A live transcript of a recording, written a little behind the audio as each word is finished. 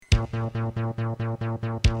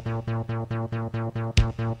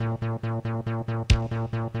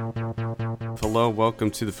Hello,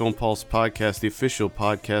 welcome to the Film Pulse podcast, the official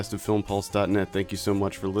podcast of filmpulse.net. Thank you so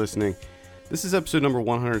much for listening. This is episode number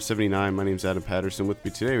 179. My name is Adam Patterson. With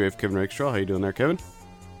me today, we have Kevin Rakestraw. How you doing there, Kevin?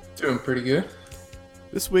 Doing pretty good.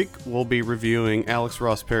 This week, we'll be reviewing Alex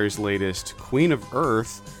Ross Perry's latest, Queen of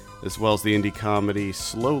Earth, as well as the indie comedy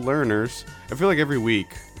Slow Learners. I feel like every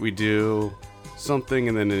week we do something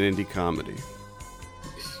and then an indie comedy.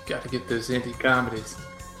 Got to get those indie comedies.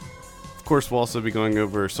 Of course, we'll also be going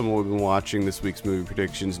over some of what we've been watching, this week's movie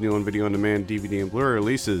predictions, new on video on demand, DVD and Blu-ray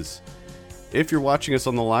releases. If you're watching us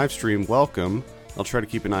on the live stream, welcome. I'll try to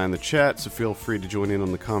keep an eye on the chat, so feel free to join in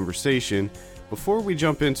on the conversation. Before we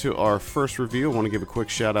jump into our first review, I want to give a quick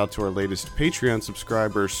shout out to our latest Patreon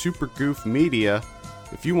subscriber, Super Goof Media.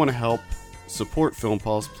 If you want to help support Film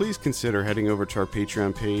Pulse, please consider heading over to our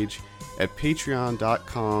Patreon page at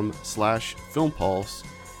patreon.com/filmpulse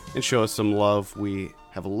and show us some love. We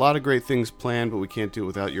have a lot of great things planned, but we can't do it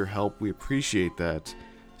without your help. We appreciate that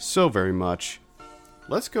so very much.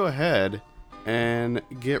 Let's go ahead and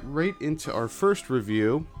get right into our first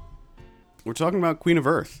review. We're talking about Queen of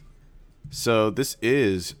Earth. So this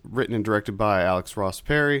is written and directed by Alex Ross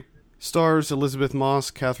Perry. Stars Elizabeth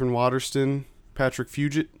Moss, Catherine Waterston, Patrick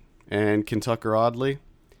Fugit, and Ken Tucker Audley.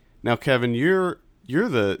 Now, Kevin, you're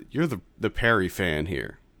the Perry fan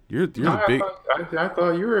here. You're the big. I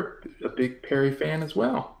thought you were a big Perry fan as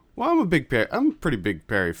well. Well, I'm a pretty big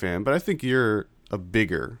Perry fan, but I think you're a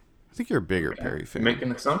bigger Perry fan. You're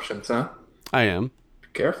making assumptions, huh? I am. Be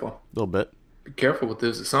careful. A little bit. Be careful with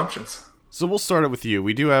those assumptions. So we'll start it with you.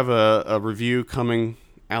 We do have a review coming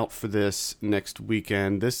out for this next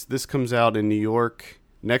weekend. This comes out in New York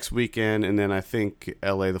next weekend, and then I think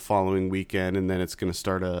LA the following weekend, and then it's going to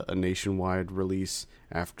start a nationwide release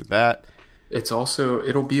after that.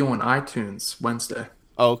 It'll be on iTunes Wednesday.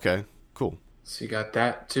 Oh, okay. Cool. So you got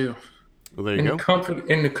that too. Well, there you go.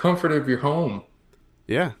 In the comfort of your home.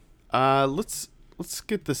 Yeah. Let's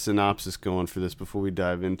get the synopsis going for this before we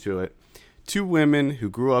dive into it. Two women who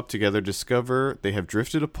grew up together discover they have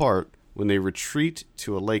drifted apart when they retreat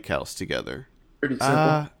to a lake house together. Pretty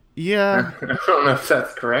simple. Yeah. I don't know if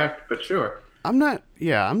that's correct, but sure. I'm not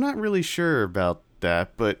really sure about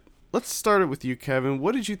that, but let's start it with you, Kevin.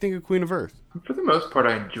 What did you think of Queen of Earth? For the most part,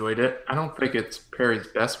 I enjoyed it. I don't think it's Perry's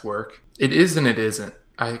best work. It is and it isn't,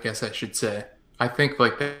 I guess I should say. I think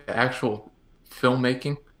like the actual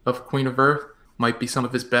filmmaking of Queen of Earth might be some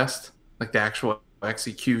of his best. Like the actual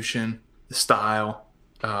execution, the style,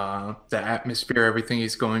 the atmosphere, everything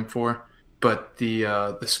he's going for. But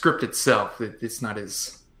the script itself, it's not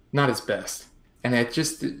his best. And it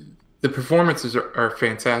just, the performances are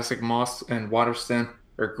fantastic. Moss and Waterston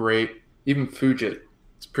are great. Even Fugit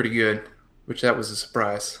is pretty good, which that was a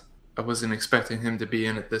surprise. I wasn't expecting him to be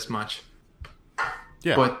in it this much.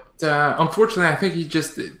 Yeah. But unfortunately, I think he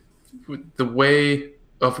just, the way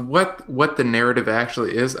of what the narrative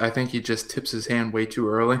actually is, I think he just tips his hand way too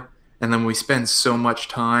early. And then we spend so much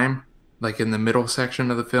time, like in the middle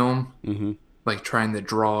section of the film, like trying to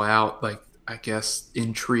draw out, like, I guess,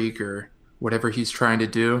 intrigue or whatever he's trying to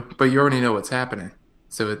do. But you already know what's happening.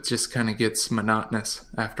 So it just kind of gets monotonous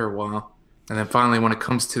after a while. And then finally, when it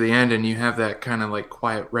comes to the end and you have that kind of like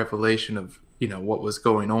quiet revelation of, what was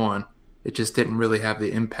going on, it just didn't really have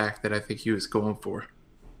the impact that I think he was going for.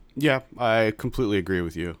 Yeah, I completely agree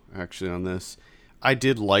with you, actually, on this. I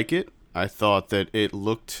did like it. I thought that it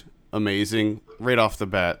looked amazing. Right off the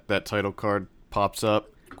bat, that title card pops up,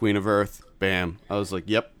 Queen of Earth, bam. I was like,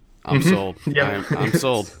 yep, I'm sold. Yep. I'm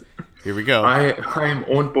sold. Here we go. I am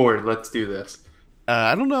on board. Let's do this.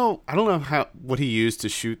 I don't know what he used to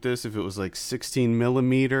shoot this, if it was like 16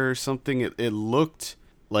 millimeter or something. It looked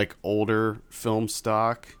like older film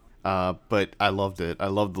stock, but I loved it. I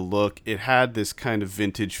loved the look. It had this kind of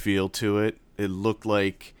vintage feel to it. It looked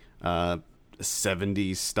like a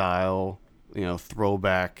 70s style,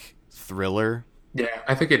 throwback thriller. Yeah,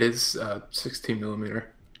 I think it is 16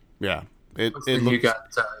 millimeter. Yeah. You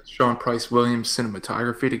got Sean Price Williams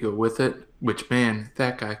cinematography to go with it, which, man,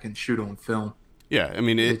 that guy can shoot on film. Yeah, I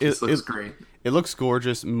mean, it looks great. It looks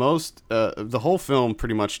gorgeous. The whole film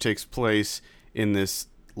pretty much takes place in this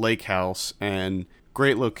lake house, and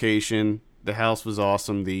great location. The house was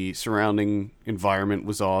awesome. The surrounding environment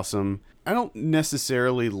was awesome. I don't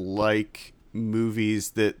necessarily like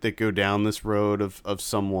movies that go down this road of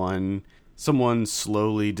someone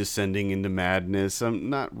slowly descending into madness. I'm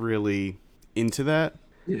not really into that.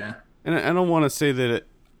 Yeah. And I don't want to say that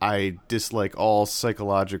I dislike all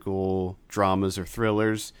psychological dramas or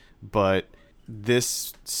thrillers, but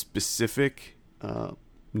this specific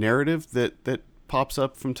narrative that pops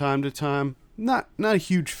up from time to time. Not a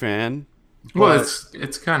huge fan. Well,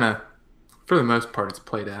 it's kind of, for the most part, it's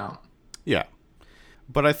played out. Yeah.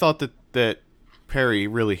 But I thought that Perry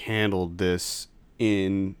really handled this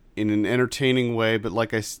in an entertaining way, but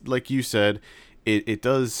like you said, it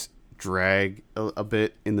does drag a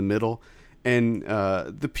bit in the middle. And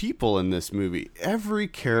the people in this movie, every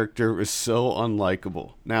character is so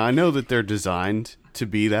unlikable. Now, I know that they're designed to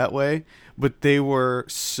be that way, but they were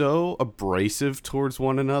so abrasive towards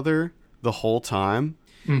one another the whole time.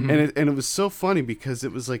 Mm-hmm. And it was so funny because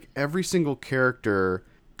it was like every single character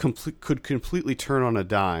could completely turn on a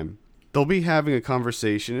dime. They'll be having a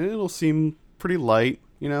conversation and it'll seem pretty light,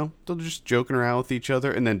 you know, they'll just joking around with each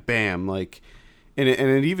other, and then bam, like, and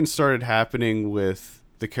it even started happening with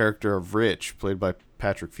the character of Rich, played by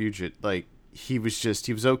Patrick Fugit. Like, he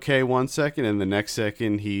was okay one second, and the next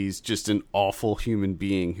second he's just an awful human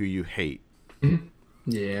being who you hate.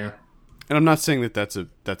 Yeah. And I'm not saying that that's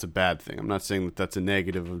a bad thing. I'm not saying that that's a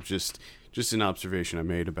negative. Of just an observation I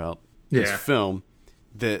made about this film.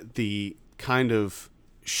 The kind of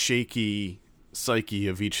shaky psyche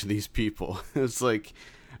of each of these people. It's like,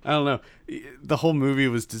 I don't know. The whole movie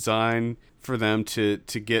was designed for them to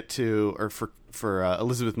get to, or for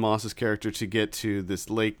Elizabeth Moss's character to get to this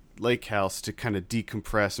lake house to kind of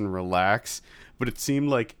decompress and relax. But it seemed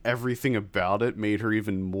like everything about it made her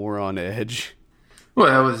even more on edge.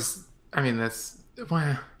 Well, that's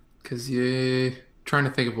because you're trying to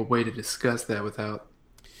think of a way to discuss that without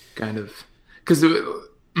kind of, because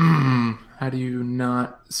how do you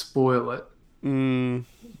not spoil it?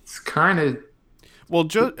 It's kind of, well,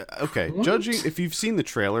 judging, if you've seen the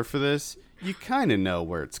trailer for this, you kind of know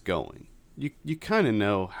where it's going. You kind of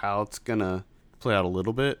know how it's gonna play out a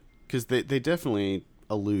little bit, because they definitely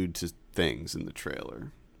allude to things in the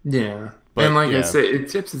trailer. Yeah. But, and I said, it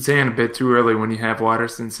tips its hand a bit too early when you have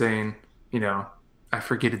Watterson saying, you know, I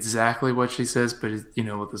forget exactly what she says, but, you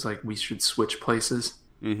know, it was like, we should switch places.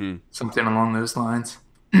 Mm-hmm. Something along those lines.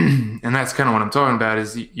 And that's kind of what I'm talking about,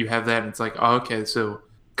 is you have that, and it's like, oh, okay, so,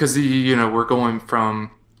 because, you know, we're going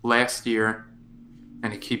from last year,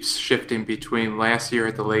 and it keeps shifting between last year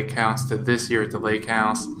at the lake house to this year at the lake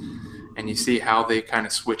house, and you see how they kind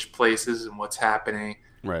of switch places and what's happening.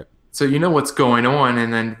 Right. So you know what's going on,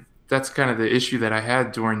 and then that's kind of the issue that I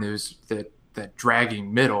had during that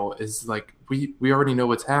dragging middle, is like, we already know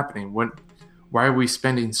what's happening. Why are we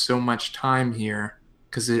spending so much time here?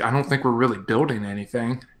 Because I don't think we're really building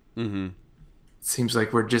anything. Mm-hmm. It seems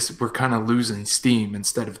like we're kind of losing steam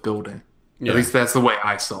instead of building. Yeah. At least that's the way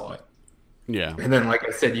I saw it. Yeah. And then, like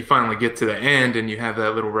I said, you finally get to the end, and you have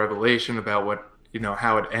that little revelation about what, you know,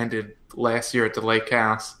 how it ended last year at the lake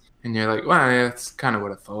house, and you're like, well, yeah, that's kind of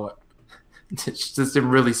what I thought. It just didn't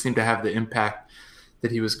really seem to have the impact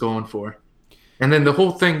that he was going for. And then the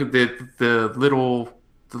whole thing, the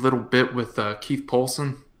little bit with Keith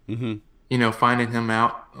Poulsen, mm-hmm. you know, finding him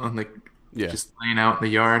out on just laying out in the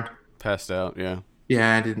yard, passed out. Yeah.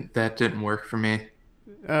 Yeah, that didn't work for me.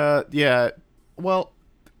 Yeah. Well,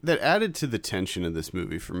 that added to the tension of this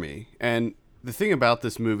movie for me. And the thing about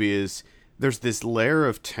this movie is there's this layer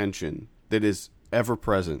of tension that is ever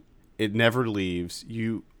present. It never leaves.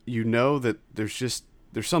 You know that there's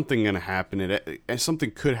something going to happen.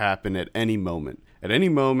 Something could happen at any moment. At any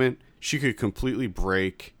moment, she could completely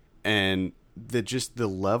break, and the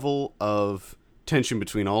level of tension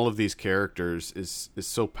between all of these characters is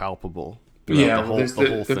so palpable. Yeah, the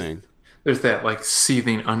whole thing. There's that like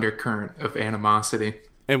seething undercurrent of animosity,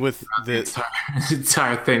 and with the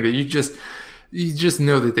entire thing, that you just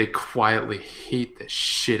know that they quietly hate the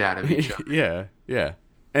shit out of each other. Yeah.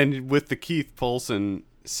 And with the Keith Poulsen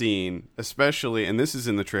scene, especially, and this is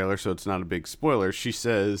in the trailer, so it's not a big spoiler, she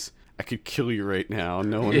says, I could kill you right now.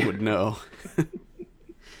 No one would know.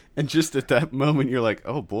 And just at that moment, you're like,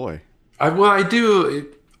 oh, boy. I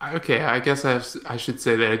do. Okay, I guess I should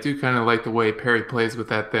say that I do kind of like the way Perry plays with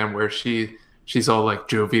that then, where she's all like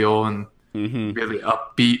jovial and mm-hmm. really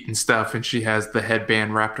upbeat and stuff, and she has the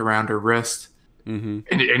headband wrapped around her wrist. Mm-hmm.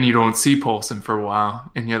 And you don't see Poulsen for a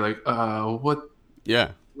while, and you're like, what?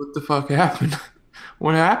 Yeah. What the fuck happened?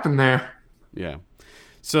 What happened there? Yeah.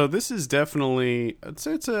 So this is definitely, I'd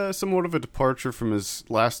say it's somewhat of a departure from his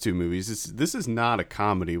last two movies. This is not a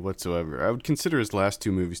comedy whatsoever. I would consider his last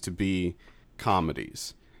two movies to be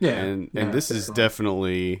comedies. Yeah. And this is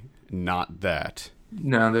definitely not that.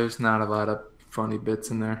 No, there's not a lot of funny bits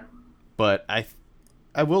in there. But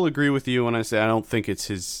I will agree with you when I say I don't think it's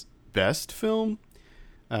his best film.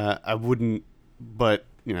 I wouldn't, but,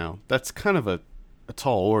 you know, that's kind of a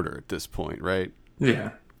tall order at this point, right?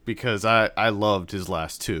 Yeah. Because I loved his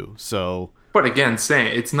last two. So But again,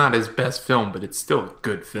 saying it's not his best film, but it's still a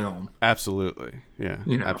good film. Absolutely. Yeah,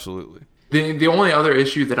 You know, absolutely. the only other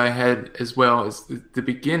issue that I had as well is the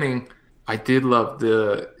beginning. I did love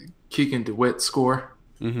the Keegan DeWitt score.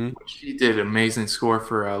 Mm-hmm. He did an amazing score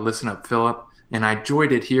for Listen Up, Philip. And I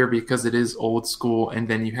enjoyed it here because it is old school. And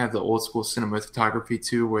then you have the old school cinematography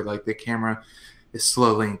too, where like the camera is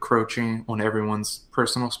slowly encroaching on everyone's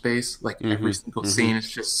personal space. Like every single scene is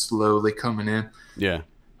just slowly coming in. Yeah.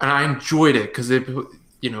 And I enjoyed it because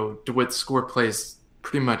DeWitt's score plays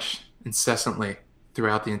pretty much incessantly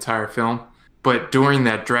throughout the entire film. But during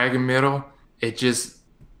that Dragon middle, it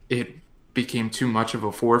became too much of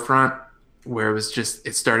a forefront where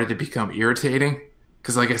it started to become irritating.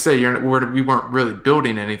 Because like I said, we weren't really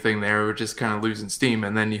building anything there. We were just kind of losing steam.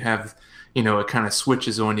 And then you have, it kind of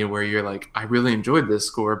switches on you where you're like, I really enjoyed this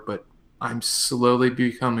score, but I'm slowly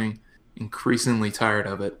becoming increasingly tired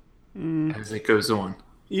of it as it goes on.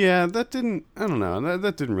 Yeah, I don't know,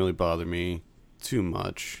 that didn't really bother me too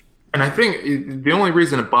much. And I think the only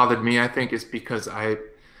reason it bothered me, I think, is because the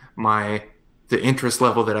interest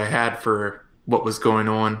level that I had for what was going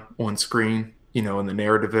on screen, in the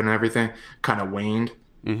narrative and everything, kind of waned.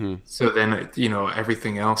 Mm-hmm. So then,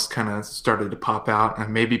 everything else kind of started to pop out,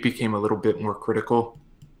 and maybe became a little bit more critical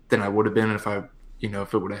than I would have been if it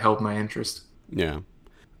would have held my interest. Yeah.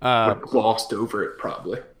 Would have glossed over it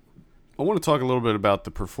probably. I want to talk a little bit about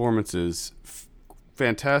the performances.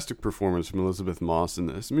 Fantastic performance from Elizabeth Moss in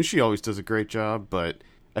this. I mean, she always does a great job, but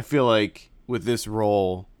I feel like with this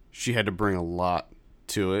role, she had to bring a lot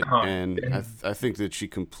to it, and I think that she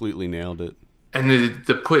completely nailed it. And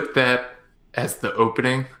to put that as the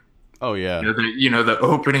opening, oh yeah, the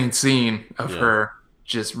opening scene of her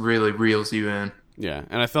just really reels you in. Yeah,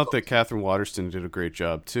 and I thought that Catherine Waterston did a great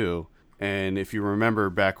job too. And if you remember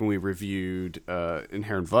back when we reviewed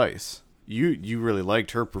Inherent Vice, you really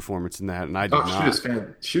liked her performance in that, and I did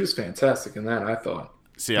not. She was fantastic in that, I thought.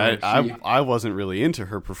 See, I wasn't really into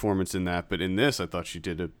her performance in that, but in this, I thought she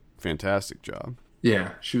did a fantastic job.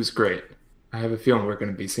 Yeah, she was great. I have a feeling we're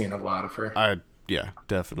going to be seeing a lot of her. Yeah,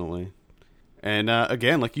 definitely. And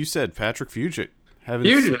again, like you said, Patrick Fugit.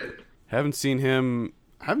 Haven't seen him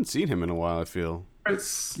in a while, I feel.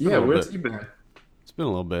 Where's he been? It's been a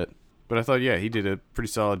little bit. But I thought, he did a pretty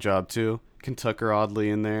solid job, too. Ken Tucker oddly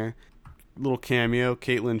in there. Little cameo.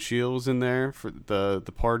 Caitlin Shields in there for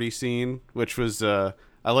the party scene, which was... I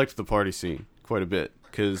liked the party scene quite a bit,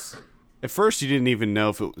 because at first you didn't even know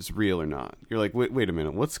if it was real or not. You're like, wait a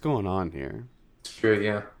minute, what's going on here? True,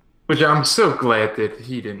 yeah. Which I'm so glad that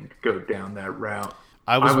he didn't go down that route.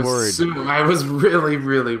 I was worried. I was really,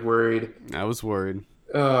 really worried. I was worried.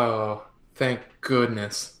 Oh, thank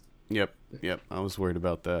goodness. Yep, I was worried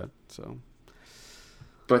about that, so...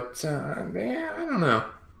 But, man, I don't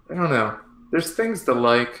know. There's things to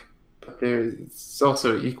like, but there's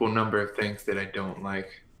also an equal number of things that I don't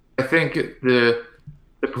like. I think the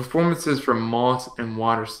performances from Moss and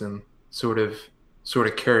Waterston sort of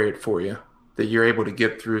carry it for you. That you're able to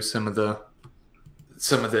get through some of the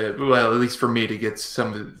well, at least for me to get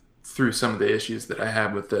through some of the issues that I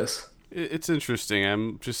have with this. It's interesting.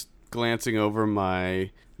 I'm just glancing over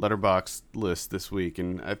my Letterboxd list this week,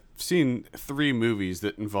 and I've seen 3 movies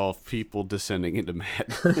that involve people descending into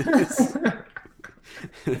madness.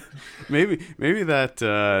 maybe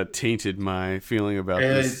that tainted my feeling about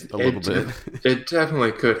this a little bit. It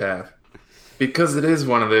definitely could have, because it is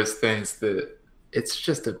one of those things that it's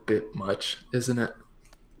just a bit much, isn't it?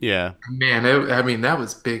 Yeah. Man, that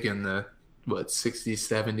was big in the 60s,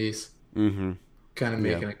 70s. Mm-hmm. Kind of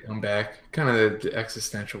making a comeback, kind of the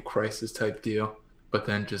existential crisis type deal, but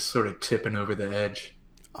then just sort of tipping over the edge.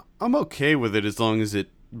 I'm okay with it as long as it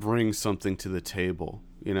brings something to the table,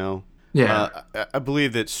 Yeah. I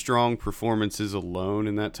believe that strong performances alone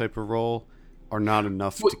in that type of role are not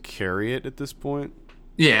enough to carry it at this point.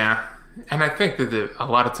 Yeah, and I think that a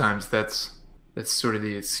lot of times that's sort of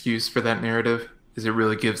the excuse for that narrative, is it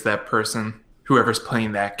really gives that person, whoever's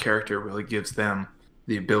playing that character, really gives them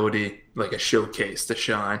the ability, like a showcase, to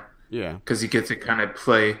shine. Yeah. Because you get to kind of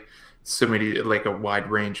play so many, like a wide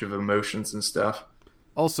range of emotions and stuff.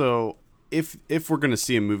 Also, if we're going to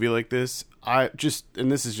see a movie like this, and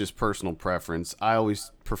this is just personal preference, I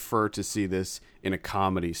always prefer to see this in a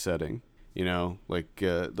comedy setting, like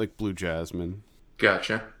Blue Jasmine.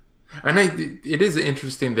 Gotcha. And it is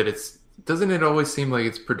interesting that doesn't it always seem like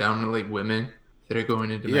it's predominantly women that are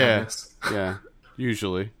going into madness? Yeah,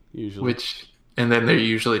 usually. And then they're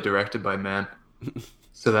usually directed by men.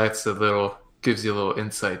 So that's gives you a little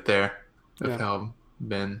insight there of how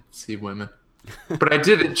men see women. But I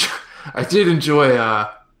did enjoy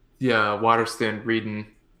Waterston reading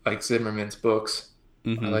like Zimmerman's books.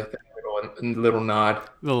 Mm-hmm. I like that middle little nod.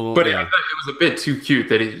 Little, But yeah. it was a bit too cute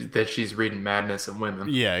that she's reading Madness and Women.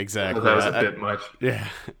 Yeah, exactly. That was a bit much. Yeah.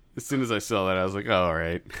 As soon as I saw that, I was like, oh, all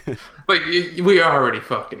right. Like we already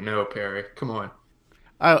fucking know, Perry. Come on.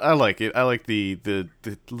 I like it. I like the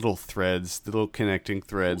little threads, the little connecting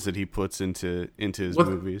threads that he puts into his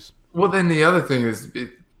movies. Well, then the other thing is,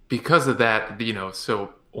 because of that,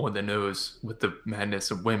 so on the nose with the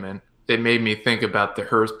Madness of Women, it made me think about the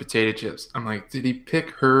Hers potato chips. I'm like, did he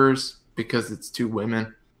pick Hers because it's two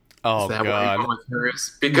women? Oh, Is that God. why he went with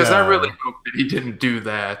Hers? Because I really hope that he didn't do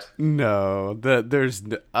that. No,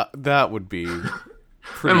 that would be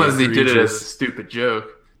pretty Unless he did it as a egregious. stupid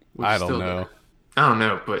joke. which I still don't know. I don't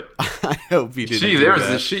know, but I hope he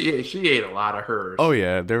didn't. she ate a lot of Hers. Oh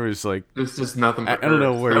yeah, there was like There's just nothing but I don't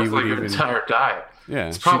know Hers. where That you was would like her even. entire diet. Yeah,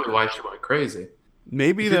 It's probably why she went crazy.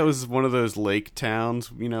 maybe that was one of those lake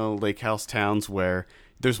towns, lake house towns where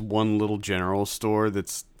there's one little general store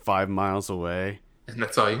that's 5 miles away, And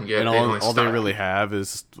that's all you can get. and They only all they stock really have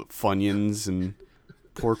is Funyuns and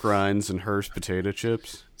pork rinds and Hearst potato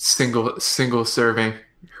chips. single serving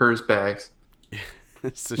Hers bags.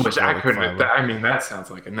 So Which she's I like couldn't. 5. I mean, that sounds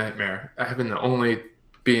like a nightmare. Having to only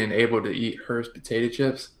being able to eat Hers potato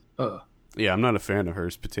chips. Ugh. Yeah, I'm not a fan of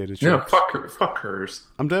Hearst potato chips. No, fuck Hers.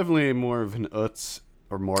 I'm definitely more of an Utz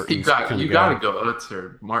or Martin's You got kind to of guy. go Utz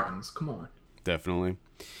or Martin's. Come on. Definitely.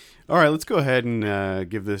 All right, let's go ahead and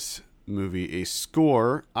give this movie a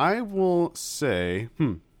score. I will say,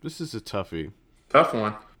 this is a toughie. Tough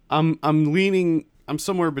one. I'm leaning. I'm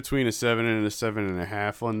somewhere between a 7 and a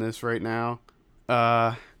 7.5 on this right now.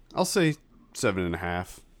 I'll say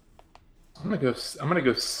 7.5. I'm gonna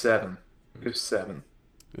go 7. Go 7.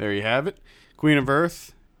 There you have it. Queen of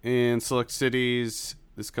Earth in select cities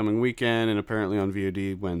this coming weekend, and apparently on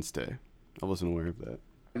VOD Wednesday. I wasn't aware of that.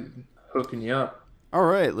 Hooking you up. All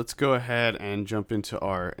right, let's go ahead and jump into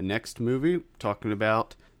our next movie, talking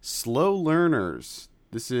about Slow Learners.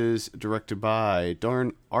 This is directed by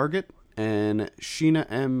Darren Argett and Sheena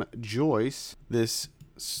M. Joyce. This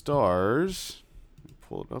stars,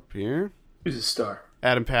 pull it up here, Who's a star?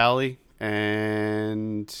 Adam Pally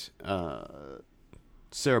and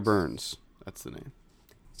Sarah Burns. That's the name.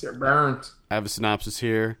 Sarah Burns. I have a synopsis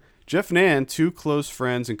here. Jeff and Ann, two close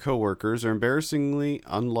friends and co-workers, are embarrassingly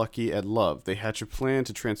unlucky at love. They hatch a plan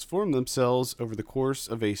to transform themselves over the course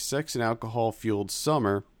of a sex and alcohol-fueled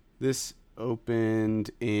summer. This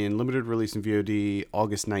opened in limited release in VOD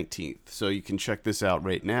August 19th, so you can check this out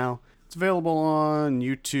right now. It's available on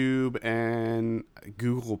YouTube and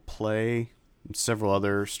Google Play and several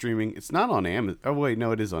other streaming. It's not on Amazon. Oh, wait,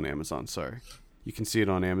 no, it is on Amazon, sorry. You can see it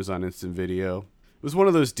on Amazon Instant Video. It was one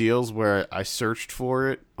of those deals where I searched for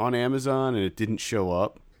it on Amazon and it didn't show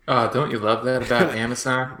up. Oh, don't you love that about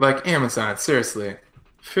Amazon? Like, Amazon, seriously.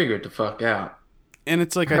 Figure it the fuck out. And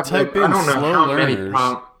it's like I type in Slow Learners.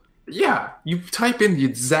 Yeah, you type in the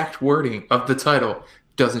exact wording of the title,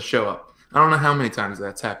 doesn't show up. I don't know how many times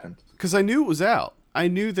that's happened. Because I knew it was out. I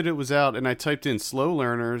knew that it was out, and I typed in Slow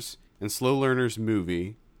Learners and Slow Learners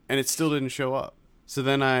movie, and it still didn't show up. So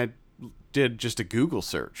then I did just a Google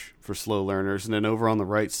search for Slow Learners, and then over on the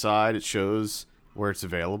right side, it shows where it's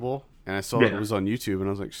available. And I saw it was on YouTube, and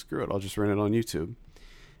I was like, screw it, I'll just rent it on YouTube.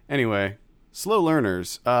 Anyway, Slow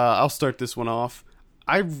Learners. I'll start this one off.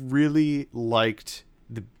 I really liked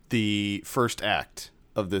the first act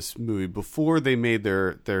of this movie before they made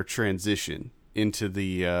their transition into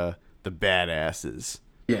the badasses.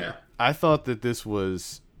 Yeah. I thought that this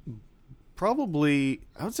was probably,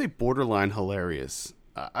 I would say, borderline hilarious.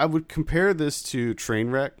 I would compare this to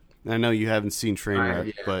Trainwreck. I know you haven't seen Trainwreck,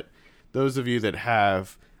 yeah. but those of you that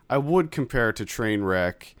have, I would compare it to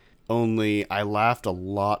Trainwreck, only I laughed a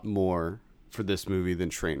lot more for this movie than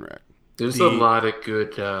Trainwreck. There's a lot of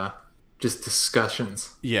good just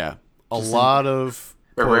discussions. Yeah, a lot of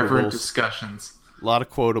Irreverent quotables. discussions. A lot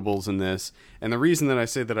of quotables in this. And the reason that I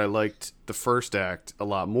say that I liked the first act a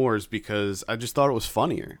lot more is because I just thought it was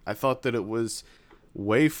funnier. I thought that it was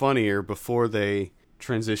way funnier before they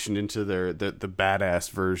transitioned into the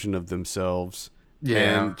badass version of themselves.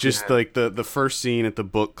 Yeah. And just like the first scene at the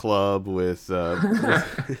book club with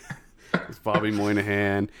Bobby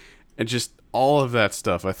Moynihan and just all of that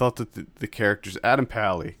stuff. I thought that the characters, Adam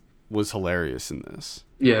Pally was hilarious in this.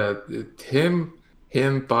 Yeah, him,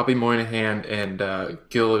 Bobby Moynihan, and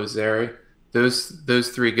Gil Ozeri. Those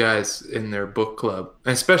three guys in their book club,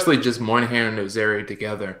 and especially just Moynihan and Ozeri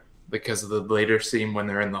together because of the later scene when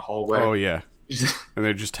they're in the hallway. Oh yeah, and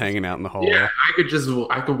they're just hanging out in the hallway. Yeah,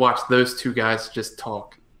 I could watch those two guys just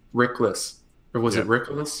talk. Rickless, or was it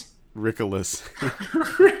Rickless? Rickless.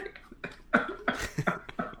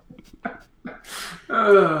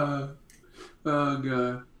 Oh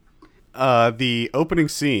god. The opening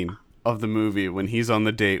scene of the movie when he's on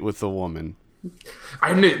the date with the woman.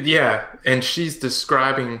 I knew, yeah, and she's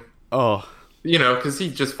describing, Oh, because he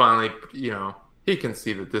just finally, he can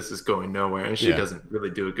see that this is going nowhere, and she Yeah. doesn't really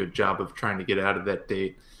do a good job of trying to get out of that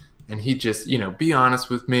date. And he just, be honest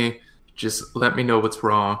with me, just let me know what's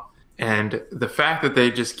wrong. And the fact that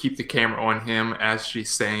they just keep the camera on him as she's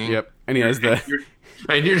saying, yep. And he has that.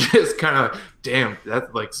 and you're just kind of, damn,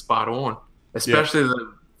 that's like spot on. Especially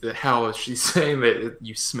the how she's saying that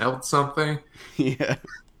you smelled something, Yeah.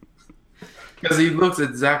 because he looks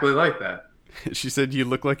exactly like that. She said, "You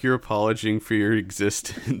look like you're apologizing for your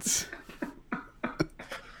existence."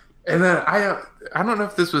 And then I don't know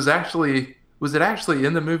if this was it actually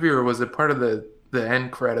in the movie, or was it part of the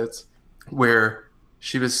end credits where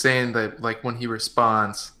she was saying that, like, when he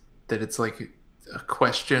responds that it's like a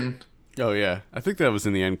question. Oh yeah, I think that was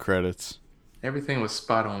in the end credits. Everything was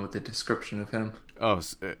spot on with the description of him. Oh,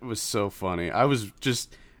 it was so funny. I was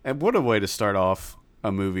just, and what a way to start off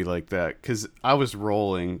a movie like that, because I was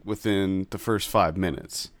rolling within the first 5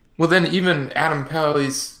 minutes. Well, then even Adam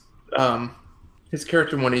Pally,'s his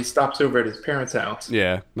character, when he stops over at his parents' house,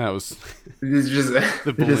 Yeah, that was. it's just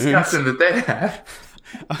the balloons. discussion that they have.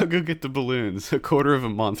 I'll go get the balloons a quarter of a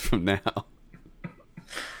month from now.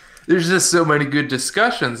 There's just so many good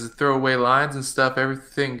discussions, throwaway lines and stuff.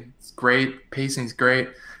 Everything's great, pacing's great.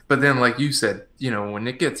 But then, like you said, when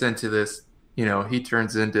it gets into this, he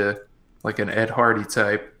turns into like an Ed Hardy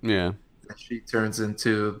type. Yeah. And she turns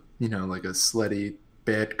into, like a slutty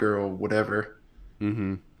bad girl, whatever.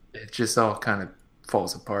 Mm-hmm. It just all kind of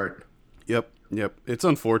falls apart. Yep. It's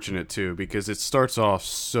unfortunate too, because it starts off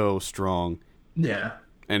so strong. Yeah.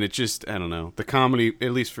 And it just, I don't know, the comedy,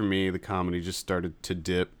 at least for me, the comedy just started to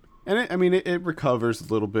dip. And it recovers a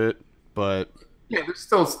little bit, but Yeah,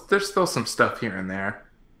 there's still some stuff here and there,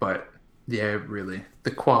 but yeah,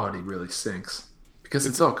 the quality really sinks because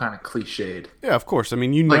it's all kind of cliched. yeah, of course. I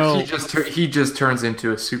mean, Like he just turns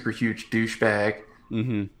into a super huge douchebag,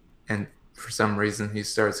 Mm-hmm. and for some reason he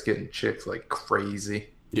starts getting chicks like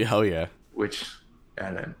crazy, Yeah, oh yeah. which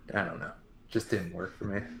I don't know, just didn't work for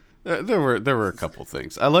me. There were a couple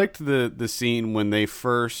things. I liked the scene when they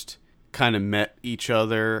first kind of met each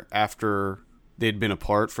other after they'd been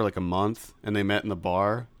apart for like a month, and they met in the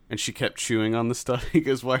bar, and she kept chewing on the stuff. He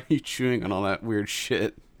goes, "Why are you chewing on all that weird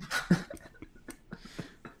shit?"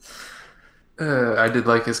 I did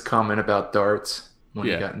like his comment about darts when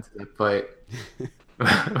Yeah. he got into the fight.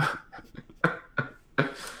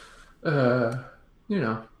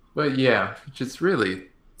 But yeah, just really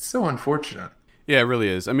so unfortunate. Yeah, it really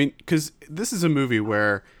is. I mean, because this is a movie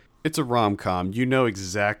where it's a rom-com. You know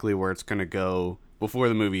exactly where it's going to go before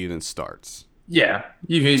the movie even starts. Yeah,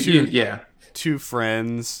 yeah. Two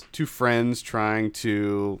friends trying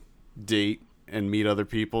to date and meet other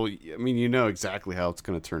people. I mean, you know exactly how it's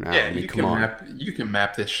going to turn out. Yeah, I mean, you come can on. you can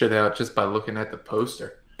map this shit out just by looking at the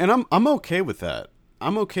poster. And I'm okay with that.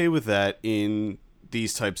 I'm okay with that in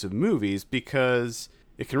these types of movies because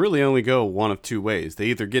it can really only go one of two ways. They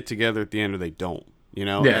either get together at the end or they don't,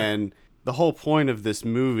 Yeah. And the whole point of this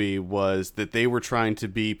movie was that they were trying to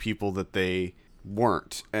be people that they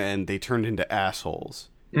weren't, and they turned into assholes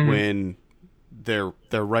when their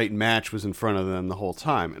right match was in front of them the whole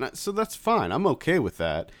time. And so that's fine. I'm okay with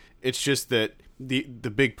that. It's just that the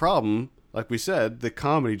big problem, like we said, the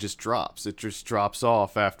comedy just drops. It just drops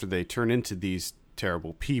off after they turn into these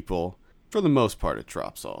terrible people. For the most part, it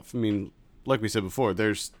drops off. I mean, like we said before,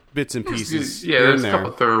 there's bits and pieces. Yeah, here there's and a there.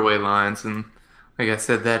 couple throwaway lines, and like I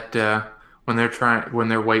said, that when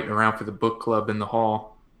they're waiting around for the book club in the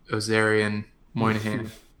hall, Ozarian, Moynihan.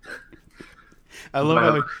 I love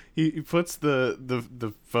how he puts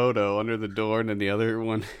the photo under the door, and then the other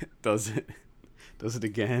one does it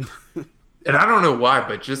again. And I don't know why,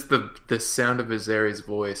 but just the sound of Azaria's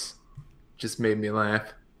voice just made me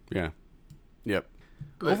laugh. Yeah. Yep.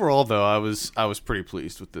 But- Overall, though, I was pretty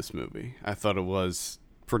pleased with this movie. I thought it was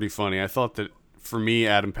pretty funny. I thought that, for me,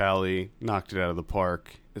 Adam Pally knocked it out of the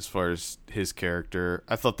park as far as his character.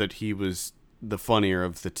 I thought that he was the funnier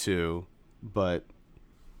of the two, but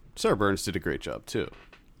Sarah Burns did a great job, too.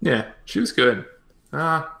 Yeah, she was good.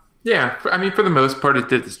 Yeah, I mean, for the most part, it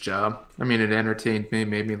did its job. I mean, it entertained me,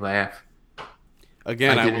 made me laugh.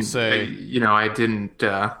 Again, I will didn't- say... I didn't.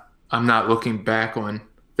 I'm not looking back on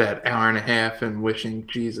that hour and a half and wishing,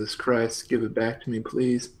 Jesus Christ, give it back to me,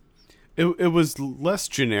 please. It was less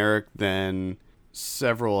generic than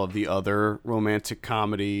several of the other romantic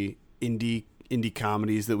comedy indie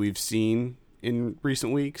comedies that we've seen in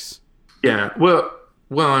recent weeks. Yeah. Well,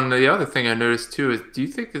 and the other thing I noticed too is, do you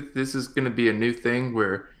think that this is going to be a new thing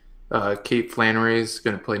where Kate Flannery is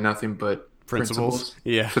going to play nothing but principals.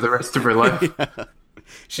 Yeah. For the rest of her life. Yeah.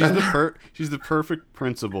 She's the perfect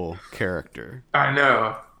principal character. I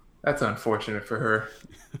know. That's unfortunate for her.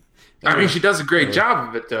 I mean, she does a great job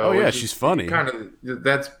of it, though. Oh yeah, she's funny.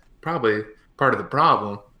 That's probably part of the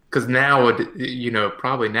problem. Because now,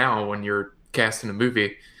 probably now when you're casting a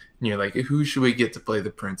movie, and you're like, who should we get to play the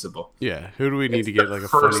principal? Yeah, who do we need to get like a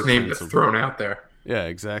first funny name principal? that's thrown out there? Yeah,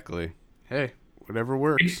 exactly. Hey, whatever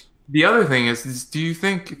works. The other thing is do you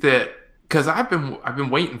think that? Because I've been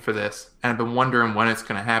waiting for this, and I've been wondering when it's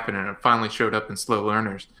going to happen, and it finally showed up in Slow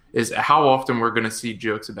Learners. Is how often we're going to see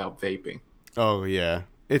jokes about vaping? Oh yeah.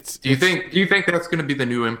 Do you think that's going to be the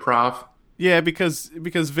new improv? Yeah, because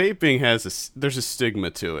vaping there's a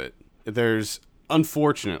stigma to it.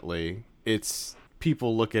 Unfortunately,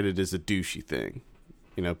 people look at it as a douchey thing.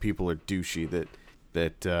 People are douchey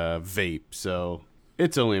that vape. So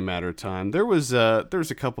it's only a matter of time. There was a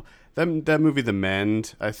couple that movie The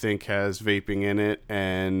Mend, I think, has vaping in it,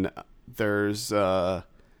 and there's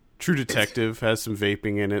True Detective has some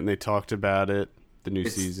vaping in it, and they talked about it. The new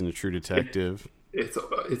season of True Detective.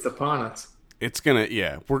 It's upon us.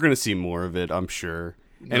 We're gonna see more of it, I'm sure.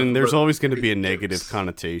 And there's always going to be a negative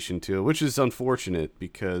connotation to it, which is unfortunate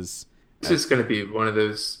because it's just going to be one of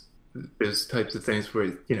those types of things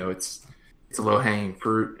where it's a low hanging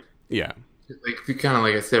fruit. Yeah, kind of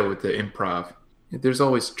like I said with the improv. There's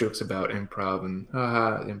always jokes about improv and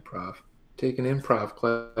improv. Taking improv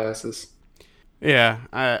classes. Yeah,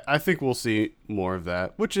 I think we'll see more of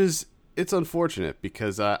that, which is. It's unfortunate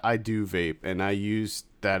because I do vape and I use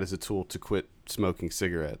that as a tool to quit smoking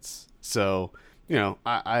cigarettes. So,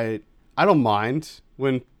 I don't mind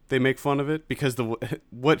when they make fun of it because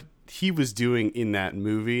what he was doing in that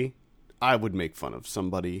movie, I would make fun of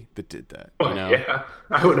somebody that did that. Yeah,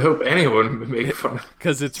 I would hope anyone would make fun of it.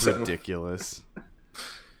 Because it's ridiculous.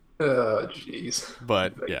 Oh, jeez.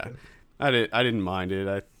 But yeah, I didn't mind it.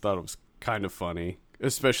 I thought it was kind of funny.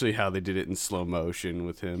 Especially how they did it in slow motion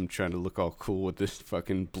with him trying to look all cool with this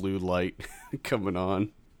fucking blue light coming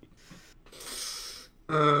on.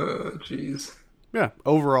 Jeez. Yeah,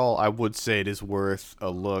 overall, I would say it is worth a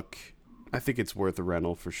look. I think it's worth a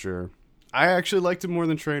rental for sure. I actually liked it more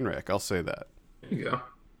than Trainwreck, I'll say that. There you go.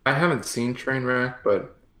 I haven't seen Trainwreck,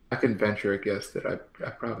 but I can venture a guess that I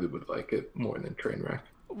probably would like it more than Trainwreck.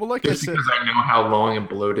 Well, like just I said, because I know how long and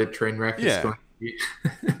bloated Trainwreck is going to be.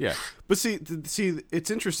 Yeah, but see, it's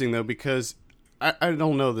interesting though because I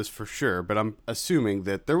don't know this for sure, but I'm assuming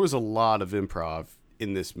that there was a lot of improv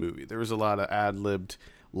in this movie. There was a lot of ad-libbed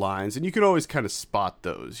lines, and you could always kind of spot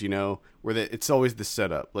those, where it's always the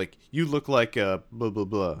setup. Like, you look like a blah blah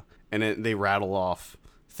blah, and they rattle off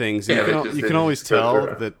things. And you can always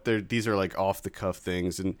tell that these are like off the cuff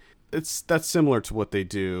things, and that's similar to what they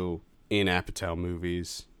do in Apatow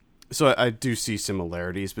movies. So I do see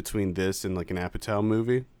similarities between this and like an Apatow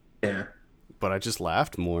movie. Yeah. But I just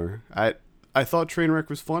laughed more. I thought Trainwreck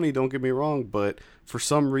was funny, don't get me wrong, but for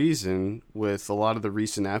some reason, with a lot of the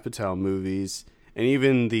recent Apatow movies, and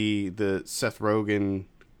even the Seth Rogen,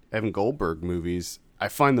 Evan Goldberg movies, I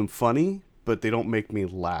find them funny, but they don't make me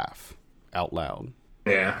laugh out loud.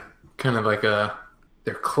 Yeah. Kind of like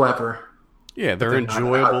they're clever. Yeah, they're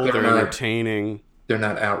enjoyable, they're entertaining. They're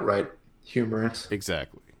not outright humorous.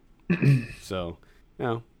 Exactly. So,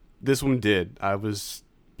 this one did. I was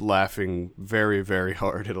laughing very, very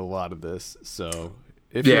hard at a lot of this. So,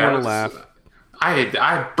 if you want to laugh,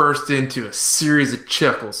 I burst into a series of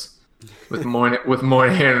chuckles with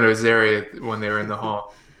Moynihan and Rosario when they were in the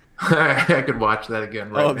hall. I could watch that again.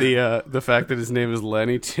 Right now. The fact that his name is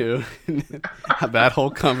Lenny too, that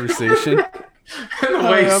whole conversation. And the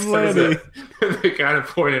way he says it, they kind of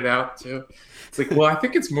pointed out too. It's like, well, I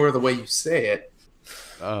think it's more the way you say it.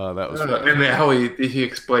 That was and then how he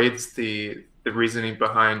explains the reasoning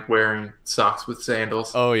behind wearing socks with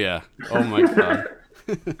sandals. Oh yeah. Oh my god.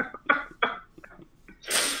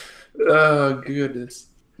 Oh goodness.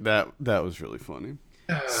 That was really funny.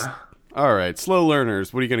 All right, Slow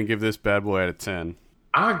Learners. What are you going to give this bad boy out of 10?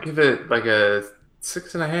 I'll give it like a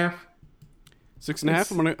 6.5.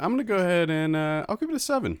 6.5. I'm gonna go ahead and I'll give it a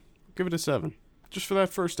 7. Give it a 7, just for that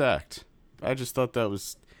first act. I just thought that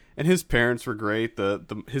was. And his parents were great.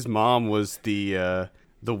 His mom was the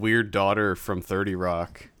weird daughter from 30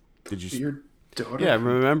 Rock. Did you? Weird daughter. Yeah,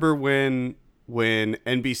 remember when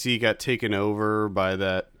NBC got taken over by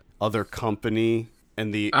that other company,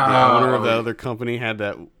 and the owner of that other company had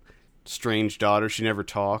that strange daughter. She never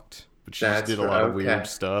talked, but she just did a lot of weird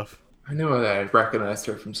stuff. I know that I recognized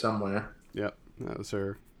her from somewhere. Yep, that was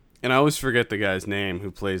her. And I always forget the guy's name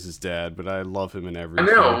who plays his dad, but I love him in everything.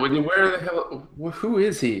 I know. Where the hell? Who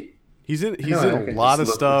is he? He's I in a can lot just of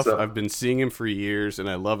look stuff. this up. I've been seeing him for years, and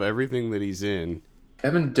I love everything that he's in.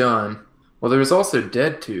 Kevin Dunn. Well, there was also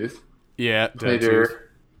Dead Tooth Yeah, Dead Tooth.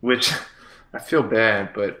 later, which I feel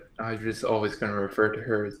bad, but I'm just always going to refer to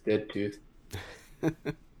her as Dead Tooth. Well,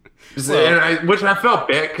 Which I felt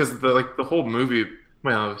bad because the whole movie,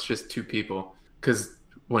 well, it's just two people. Because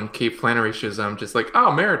when Kate Flannery shows up, I'm just like,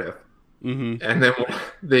 oh, Meredith. mm-hmm. And then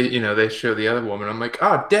when they show the other woman, I'm like,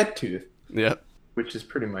 oh, Dead Tooth. Yep. Which is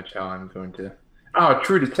pretty much how I'm going to. Oh,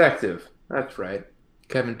 True Detective. That's right.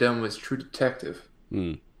 Kevin Dunn was True Detective.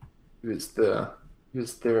 Mm. He was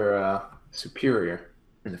their superior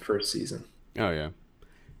in the first season. Oh yeah.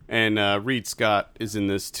 And Reed Scott is in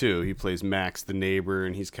this too. He plays Max the neighbor,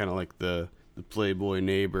 and he's kind of like the playboy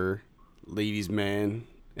neighbor, ladies' man.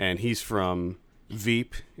 And he's from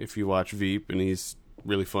Veep, if you watch Veep, and he's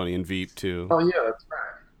really funny in Veep too. Oh yeah, that's right.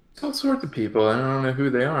 It's all sorts of people. I don't know who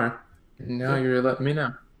they are. And now you're letting me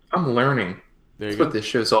know. I'm learning. There you That's go. what this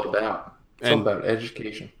show's all about. It's all And- about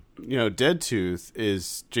education. You know, Dead Tooth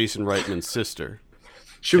is Jason Reitman's sister.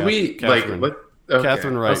 Should we Catherine. like what? Okay.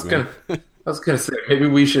 Catherine Reitman. I was gonna say maybe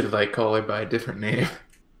we should call her by a different name.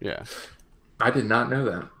 Yeah. I did not know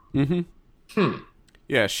that. Mm-hmm.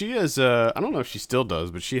 Yeah, she is. I don't know if she still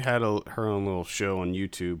does, but she had her own little show on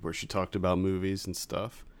YouTube where she talked about movies and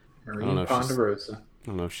stuff. don't know Maureen if she's- Ponderosa. I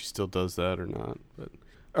don't know if she still does that or not. But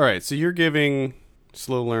all right, so you're giving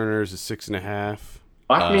Slow Learners a 6.5.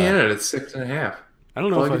 Lock me in at 6.5. I don't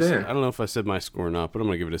know Plug if it in. I don't know if I said my score or not, but I'm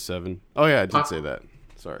gonna give it a 7. Oh yeah, I did Pop- say that.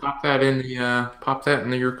 Sorry. Pop that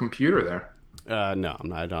in your computer there. No, I'm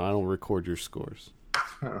not, I don't record your scores.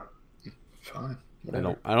 Huh. Fine.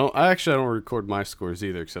 Whatever. I actually don't record my scores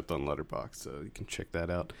either, except on Letterboxd, so you can check that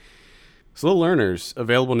out. Slow Learners,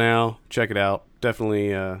 available now. Check it out.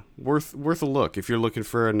 Definitely worth a look if you're looking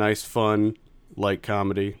for a nice, fun, light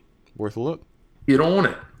comedy. Worth a look. Get on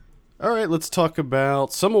it. All right, let's talk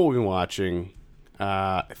about some of what we've been watching.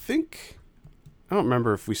 I don't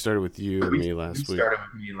remember if we started with you or me last We week. started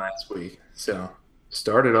with me last week, so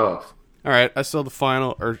start it off. All right, I saw the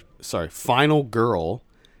Final Girl.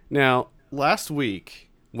 Now, last week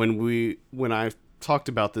when I talked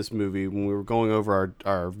about this movie, when we were going over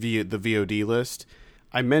the VOD list,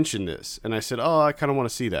 I mentioned this and I said, "Oh, I kind of want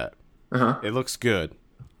to see that. It looks good."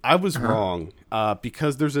 I was wrong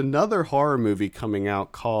because there's another horror movie coming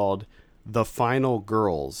out called The Final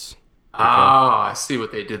Girls. Okay. Oh, I see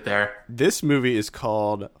what they did there. This movie is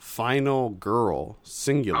called Final Girl,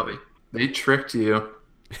 singular. They tricked you.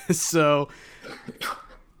 So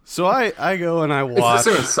I go and I watch. Is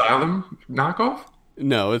this an Asylum knockoff?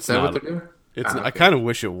 No, it's Is that not. what they're doing? It's. Okay. I kind of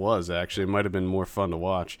wish it was actually. It might have been more fun to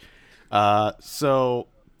watch. So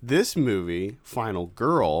this movie, Final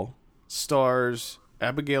Girl, stars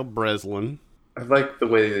Abigail Breslin. I like the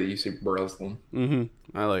way that you say Breslin.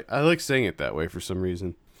 Mm-hmm. I like saying it that way for some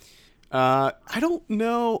reason. I don't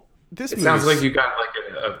know. This It movie sounds like you got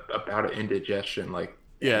a bout of indigestion.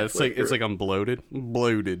 Yeah, it's like I'm bloated.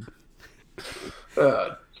 Bloated.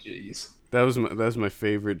 Oh, jeez. That was my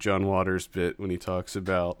favorite John Waters bit when he talks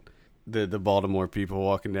about the Baltimore people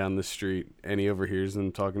walking down the street and he overhears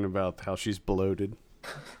them talking about how she's bloated.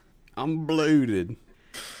 I'm bloated.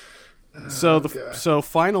 So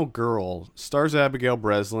Final Girl stars Abigail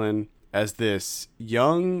Breslin as this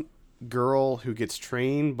young girl who gets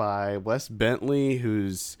trained by Wes Bentley,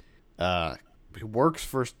 who works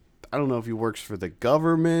for, I don't know if he works for the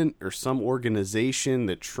government or some organization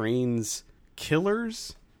that trains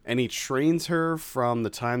killers, and he trains her from the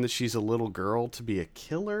time that she's a little girl to be a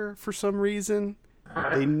killer for some reason.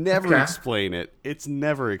 They never explain it. It's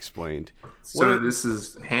never explained. So this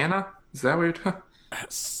is Hannah? Is that what you're talking?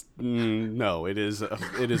 No, it is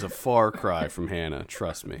a far cry from Hannah,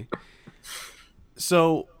 trust me.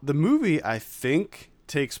 So the movie, I think,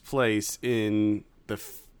 takes place in the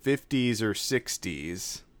 50s or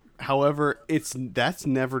 60s. However, that's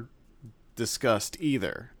never discussed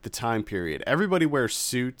either, the time period. Everybody wears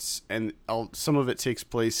suits, and some of it takes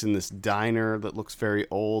place in this diner that looks very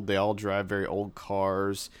old. They all drive very old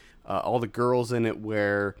cars. All the girls in it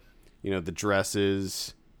wear, the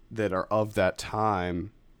dresses that are of that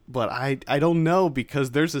time. But I don't know,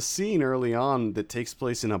 because there's a scene early on that takes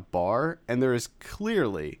place in a bar, and there is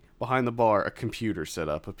clearly behind the bar a computer set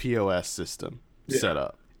up, a POS system set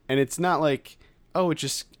up. And it's not like, oh,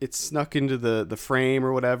 it snuck into the frame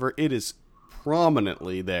or whatever. It is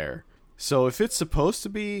prominently there. So if it's supposed to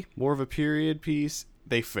be more of a period piece,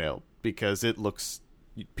 they failed, because it looks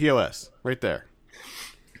POS right there.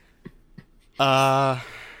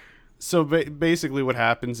 So basically what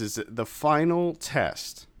happens is that the final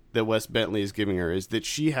test that Wes Bentley is giving her is that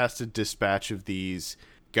she has to dispatch of these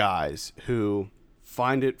guys who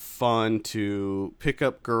find it fun to pick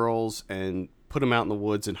up girls and put them out in the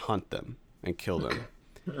woods and hunt them and kill them.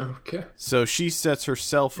 Okay. So she sets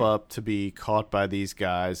herself up to be caught by these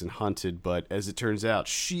guys and hunted, but as it turns out,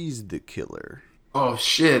 she's the killer. Oh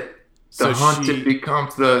shit. So The hunted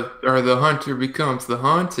becomes the hunter becomes the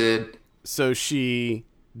hunted. So she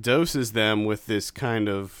doses them with this kind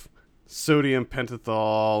of sodium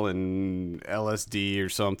pentothal and LSD or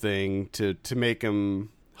something to make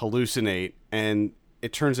them hallucinate, and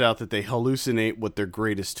it turns out that they hallucinate what their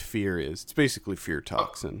greatest fear is. It's basically fear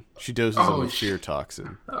toxin. She doses them with fear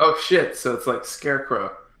toxin. Oh shit, so it's like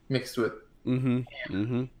Scarecrow mixed with...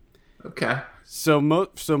 Okay. So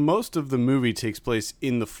most of the movie takes place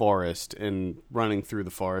in the forest and running through the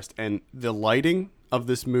forest, and the lighting of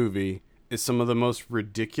this movie is some of the most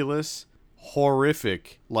ridiculous,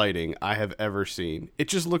 horrific lighting I have ever seen. It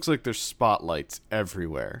just looks like there's spotlights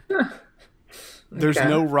everywhere. There's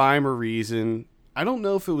no rhyme or reason. I don't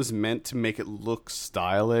know if it was meant to make it look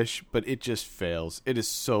stylish, but it just fails. It is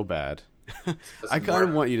so bad. I kind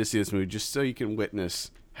of want you to see this movie just so you can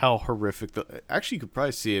witness how horrific actually, you could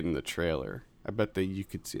probably see it in the trailer. I bet that you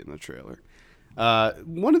could see it in the trailer.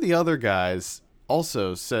 One of the other guys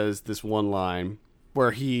also says this one line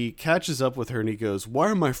where he catches up with her and he goes, "Why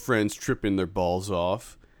are my friends tripping their balls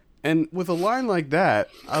off?" And with a line like that,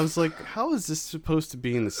 I was like, how is this supposed to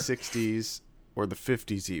be in the 60s or the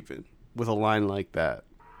 50s even? With a line like that.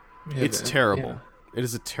 Yeah, it's terrible. Yeah. It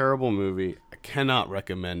is a terrible movie. I cannot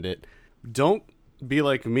recommend it. Don't be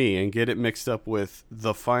like me and get it mixed up with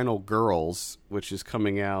The Final Girls, which is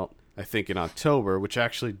coming out, I think, in October, which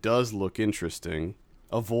actually does look interesting.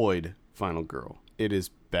 Avoid Final Girl. It is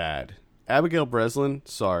bad. Abigail Breslin,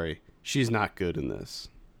 sorry. She's not good in this.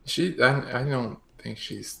 I don't think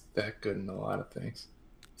she's that good in a lot of things,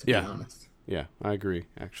 to be honest. Yeah, I agree,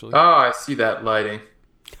 actually. Oh, I see that lighting.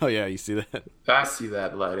 Oh yeah, you see that? I see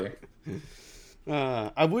that lighting.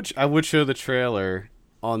 I would show the trailer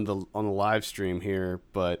on the live stream here,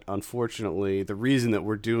 but unfortunately, the reason that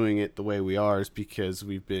we're doing it the way we are is because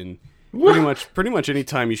we've been pretty much any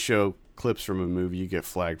time you show clips from a movie, you get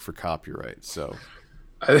flagged for copyright. So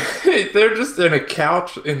they're just in a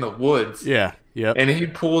couch in the woods. Yeah, yep. And he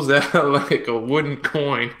pulls out like a wooden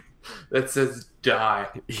coin that says "die."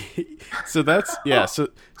 So that's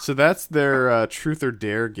So that's their truth or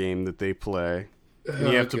dare game that they play. And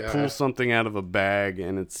you have to pull something out of a bag,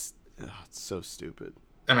 and it's so stupid.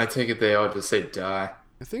 And I take it they all just say "die."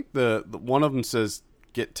 I think the one of them says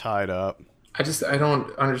 "get tied up." I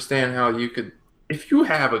don't understand how you could, if you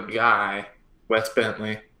have a guy, Wes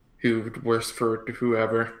Bentley, who works for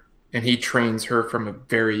whoever, and he trains her from a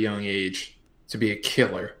very young age to be a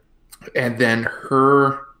killer, and then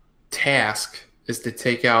her task is to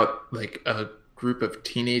take out like a group of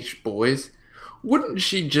teenage boys. Wouldn't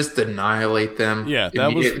she just annihilate them? Yeah,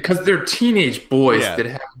 that was because they're teenage boys that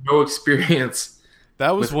have no experience.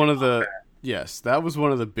 That was one of the that was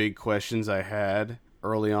one of the big questions I had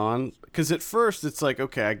early on, because at first it's like,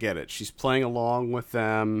 okay, I get it. She's playing along with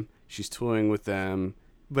them, she's toying with them,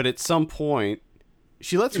 but at some point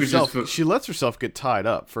she lets herself get tied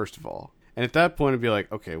up, first of all. And at that point it'd be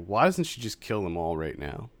like, okay, why doesn't she just kill them all right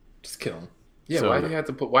now? Just kill them. Yeah, so, why do you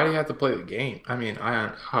have to play the game? I mean,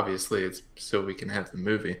 obviously it's so we can have the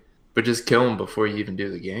movie, but just kill them before you even do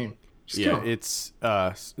the game. It's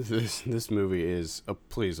this movie is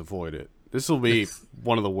please avoid it. This will be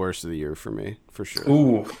one of the worst of the year for me, for sure.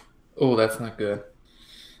 Ooh, that's not good.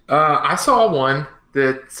 I saw one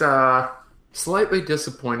that slightly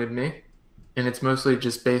disappointed me, and it's mostly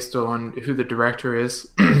just based on who the director is,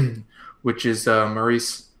 which is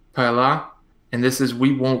Maurice Pialat. And this is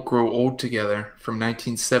We Won't Grow Old Together from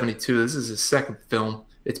 1972. This is his second film.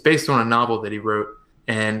 It's based on a novel that he wrote.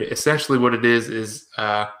 And essentially what it is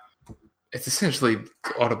it's essentially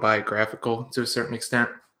autobiographical to a certain extent.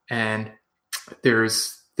 And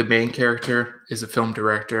there's the main character is a film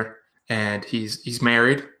director. And he's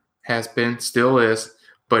married, has been, still is.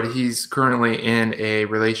 But he's currently in a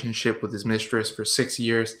relationship with his mistress for 6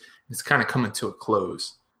 years. It's kind of coming to a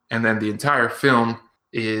close. And then the entire film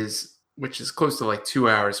which is close to like 2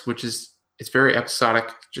 hours, it's very episodic,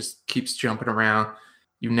 just keeps jumping around.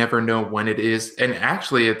 You never know when it is. And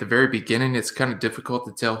actually, at the very beginning, it's kind of difficult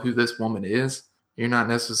to tell who this woman is. You're not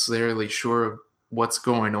necessarily sure of what's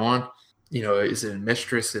going on. You know, is it a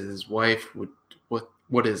mistress? Is it his wife?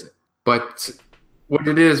 What is it? But what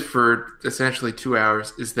it is for essentially 2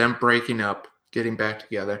 hours is them breaking up, getting back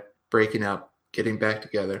together, breaking up, getting back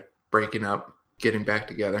together, breaking up, getting back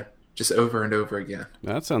together. Just over and over again.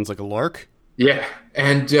 That sounds like a lark. Yeah,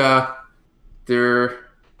 and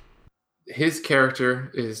his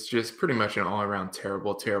character is just pretty much an all-around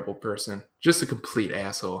terrible, terrible person. Just a complete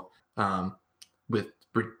asshole. With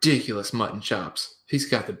ridiculous mutton chops. He's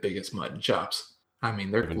got the biggest mutton chops. I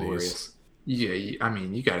mean, they're glorious. Yeah, I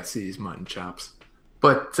mean, you got to see these mutton chops.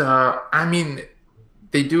 But I mean,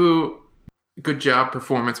 they do a good job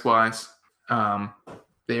performance-wise.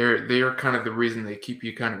 They're kind of the reason they keep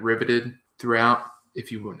you kind of riveted throughout.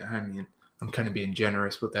 If you wouldn't, I mean, I'm kind of being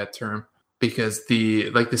generous with that term because the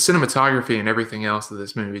cinematography and everything else of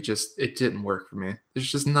this movie it didn't work for me.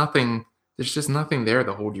 There's just nothing there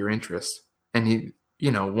to hold your interest. And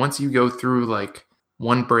once you go through like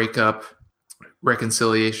one breakup,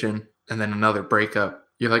 reconciliation, and then another breakup,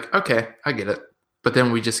 you're like, okay, I get it. But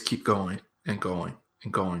then we just keep going and going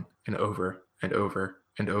and going and over and over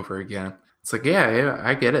and over again. It's like, yeah,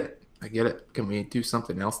 I get it. I get it. Can we do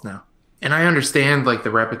something else now? And I understand like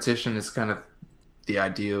the repetition is kind of the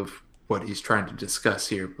idea of what he's trying to discuss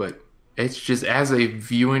here, but it's just as a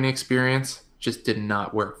viewing experience, just did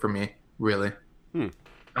not work for me, really.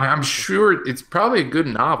 I'm sure it's probably a good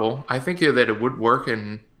novel. I think that it would work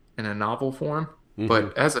in a novel form,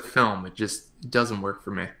 but as a film, it just doesn't work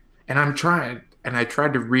for me. And I tried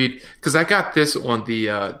to read, because I got this on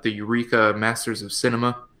the Eureka Masters of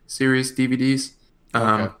Cinema series DVDs.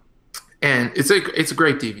 Okay. And it's a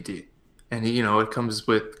great DVD. And, it comes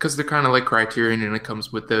with, because they're kind of like Criterion, and it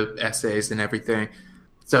comes with the essays and everything.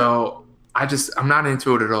 So I'm not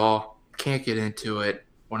into it at all. Can't get into it.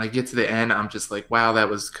 When I get to the end, I'm just like, wow, that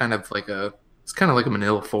was kind of like a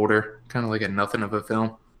manila folder, kind of like a nothing of a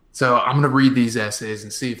film. So I'm going to read these essays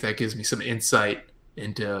and see if that gives me some insight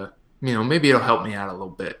into, maybe it'll help me out a little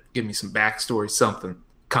bit. Give me some backstory, something,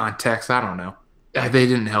 context, I don't know. They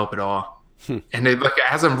didn't help at all. And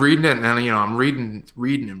as I'm reading it, and I'm reading,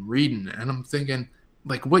 and I'm thinking,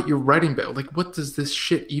 like, what you're writing about, like, what does this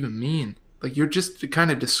shit even mean? Like, you're just kind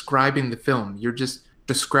of describing the film. You're just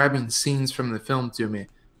describing scenes from the film to me,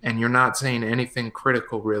 and you're not saying anything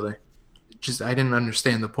critical, really. I didn't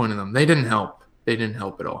understand the point of them. They didn't help. They didn't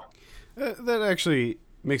help at all. That actually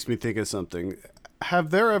makes me think of something. Have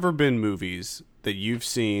there ever been movies that you've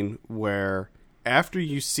seen where after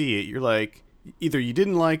you see it, you're like, either you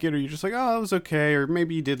didn't like it or you're just like, oh, it was okay, or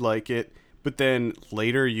maybe you did like it, but then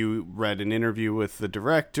later you read an interview with the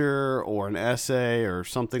director or an essay or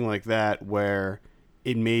something like that where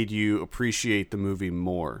it made you appreciate the movie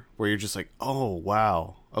more, where you're just like, oh,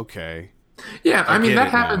 wow, okay. Yeah, I mean, that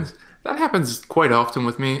happens. That happens quite often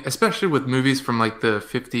with me, especially with movies from like the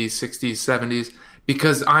 50s, 60s, 70s,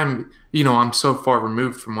 because I'm so far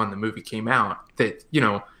removed from when the movie came out that,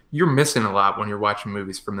 you're missing a lot when you're watching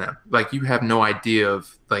movies from them. Like, you have no idea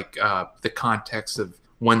of like the context of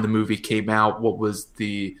when the movie came out, what was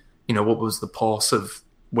the pulse of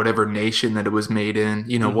whatever nation that it was made in,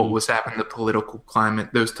 what was happening, the political climate,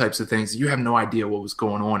 those types of things. You have no idea what was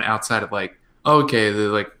going on outside of like,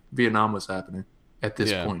 okay, Vietnam was happening at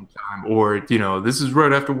this point in time, or, this is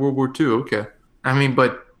right after World War II. Okay. I mean,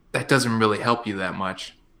 but that doesn't really help you that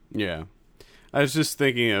much. Yeah. I was just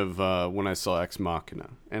thinking of when I saw Ex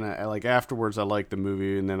Machina, and I like afterwards I liked the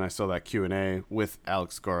movie, and then I saw that Q&A with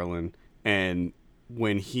Alex Garland, and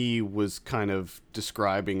when he was kind of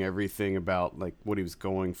describing everything about like what he was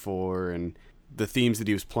going for and the themes that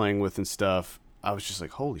he was playing with and stuff, I was just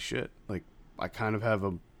like, holy shit, like I kind of have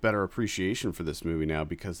a better appreciation for this movie now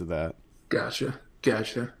because of that. Gotcha.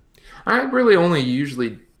 I only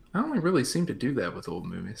really seem to do that with old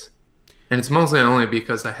movies. And it's mostly only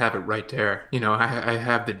because I have it right there. I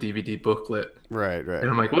have the DVD booklet. Right. And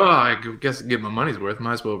I'm like, well, I guess I get my money's worth.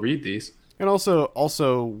 Might as well read these. And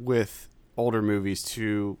also with older movies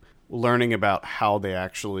too, learning about how they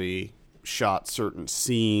actually shot certain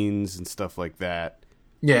scenes and stuff like that.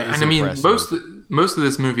 Yeah, and I mean, most of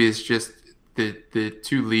this movie is just the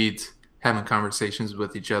two leads having conversations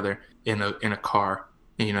with each other in a car.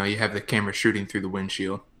 And, you have the camera shooting through the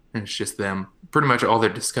windshield, and it's just them. Pretty much all their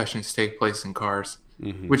discussions take place in cars,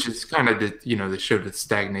 which is kind of to show the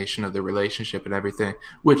stagnation of the relationship and everything.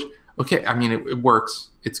 Which, okay, I mean, it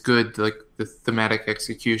works. It's good. Like, the thematic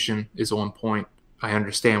execution is on point. I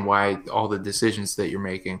understand why all the decisions that you're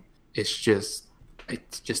making. It just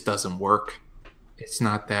doesn't work. It's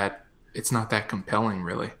not that compelling,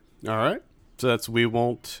 really. All right. So that's We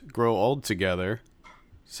Won't Grow Old Together.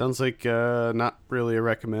 Sounds like not really a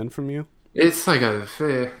recommend from you. It's like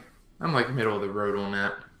I'm like middle of the road on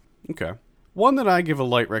that. Okay. One that I give a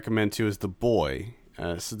light recommend to is The Boy.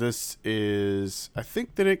 So this is, I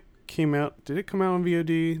think that it came out, did it come out on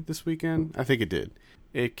VOD this weekend? I think it did.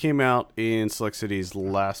 It came out in select cities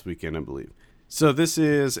last weekend, I believe. So this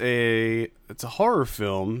is it's a horror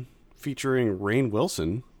film featuring Rainn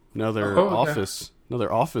Wilson, another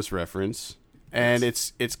another Office reference, and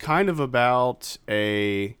it's kind of about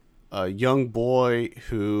a young boy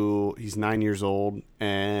who he's 9 years old,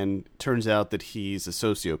 and turns out that he's a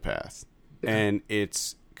sociopath, and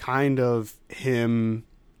it's kind of him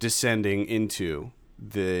descending into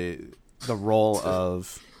the role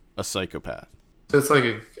of a psychopath. So it's like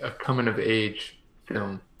a coming of age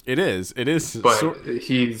film. It is. But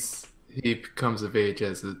he becomes of age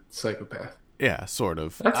as a psychopath. Yeah, sort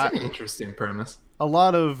of. That's an interesting premise. A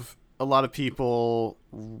lot of people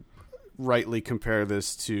rightly compare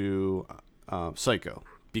this to Psycho,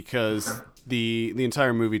 because the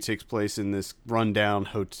entire movie takes place in this rundown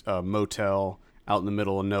motel out in the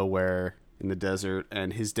middle of nowhere in the desert,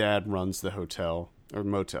 and his dad runs the hotel or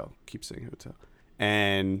motel. Keep saying hotel.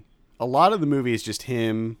 And a lot of the movie is just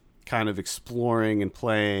him kind of exploring and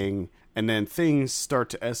playing, and then things start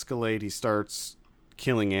to escalate. He starts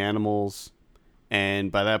killing animals,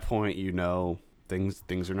 and by that point,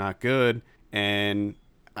 things are not good. And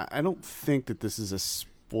I don't think that this is a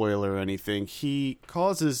spoiler or anything. He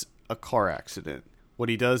causes a car accident. What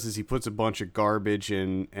he does is he puts a bunch of garbage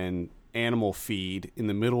and animal feed in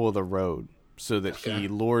the middle of the road so that he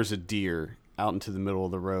lures a deer out into the middle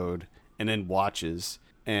of the road and then watches.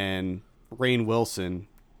 And Rainn Wilson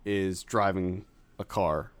is driving a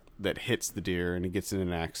car that hits the deer, and he gets in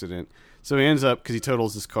an accident. So he ends up, because he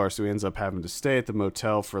totals his car, so he ends up having to stay at the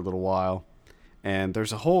motel for a little while. And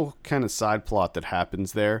there's a whole kind of side plot that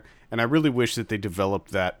happens there, and I really wish that they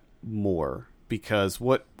developed that more, because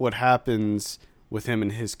what happens with him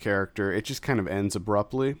and his character, it just kind of ends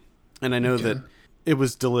abruptly. And I know that it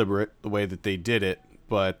was deliberate the way that they did it,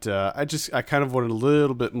 but I kind of wanted a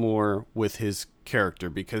little bit more with his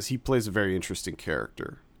character, because he plays a very interesting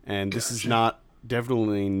character, and this is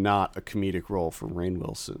definitely not a comedic role for Rainn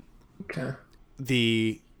Wilson. Okay.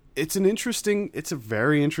 It's a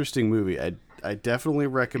very interesting movie. I definitely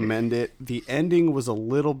recommend it. The ending was a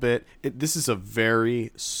little bit... this is a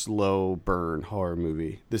very slow burn horror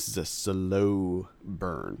movie. This is a slow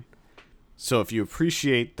burn. So if you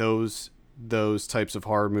appreciate those types of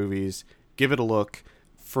horror movies, give it a look.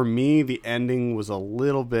 For me, the ending was a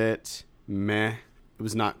little bit meh. It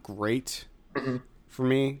was not great for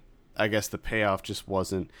me. I guess the payoff just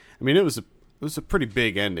wasn't... I mean, it was a pretty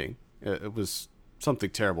big ending. It was something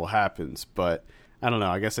terrible happens, but I don't know.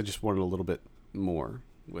 I guess I just wanted a little bit more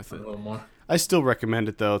with it. A little more. I still recommend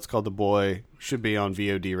it, though. It's called The Boy. Should be on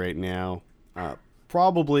VOD right now.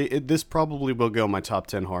 This probably will go in my top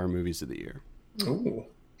 10 horror movies of the year. Oh,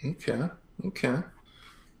 okay.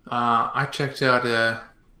 I checked out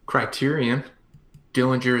Criterion.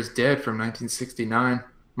 Dillinger is Dead from 1969.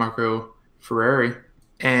 Marco Ferreri.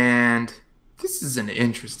 And this is an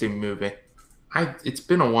interesting movie. It's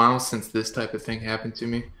been a while since this type of thing happened to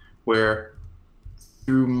me, where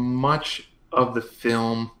through much of the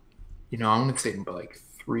film, I want to say like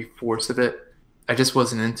 3/4 of it, I just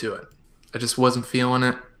wasn't into it. I just wasn't feeling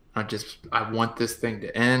it. I want this thing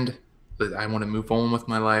to end. I want to move on with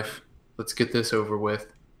my life. Let's get this over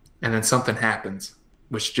with. And then something happens,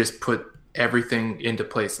 which just put everything into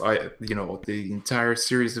place. The entire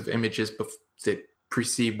series of images that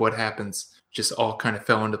precede what happens just all kind of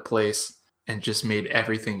fell into place and just made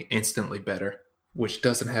everything instantly better, which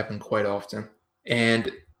doesn't happen quite often.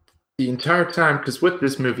 And the entire time, because what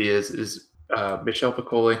this movie is Michel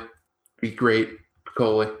Piccoli, the great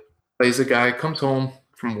Piccoli, plays a guy, comes home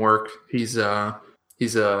from work. He's a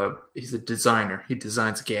designer. He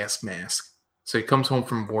designs gas masks. So he comes home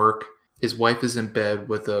from work. His wife is in bed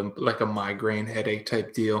with a migraine headache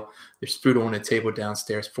type deal. There's food on the table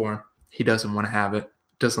downstairs for him. He doesn't want to have it.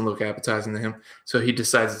 Doesn't look appetizing to him. So he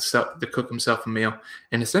decides to cook himself a meal.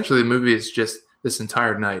 And essentially the movie is just this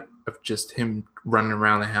entire night of just him running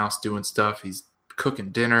around the house doing stuff. He's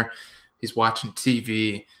cooking dinner. He's watching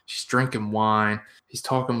TV. He's drinking wine. He's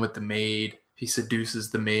talking with the maid. He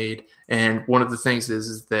seduces the maid. And one of the things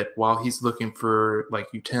is that while he's looking for like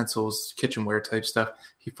utensils, kitchenware type stuff,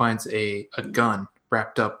 he finds a gun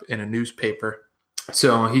wrapped up in a newspaper.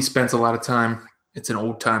 So he spends a lot of time. It's an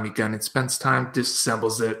old-timey gun. It spends time,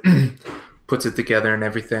 disassembles it, puts it together and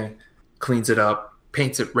everything, cleans it up,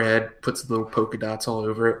 paints it red, puts little polka dots all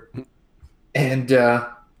over it. And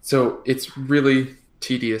so it's really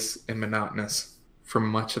tedious and monotonous for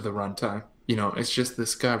much of the runtime. It's just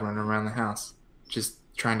this guy running around the house, just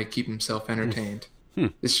trying to keep himself entertained.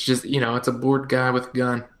 It's just, it's a bored guy with a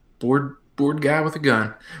gun. Bored guy with a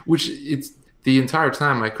gun. Which it's the entire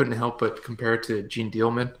time I couldn't help but compare it to Gene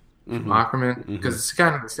Dealman from Aquaman, because it's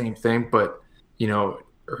kind of the same thing, but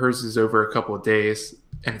hers is over a couple of days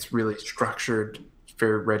and it's really structured, it's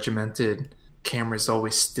very regimented. Camera's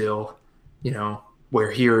always still,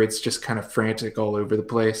 where here it's just kind of frantic all over the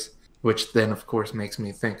place, which then of course makes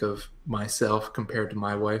me think of myself compared to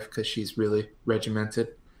my wife because she's really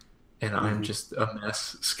regimented and I'm just a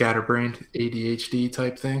mess, scatterbrained, ADHD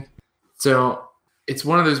type thing. So it's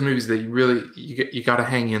one of those movies that you got to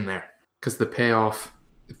hang in there because the payoff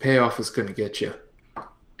is going to get you,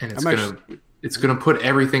 and it's going to put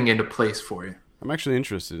everything into place for you. I'm actually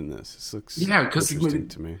interested in this. This looks interesting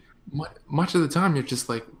to me. Much of the time you're just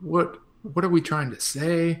like, what are we trying to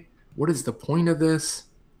say? What is the point of this?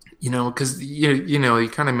 Because you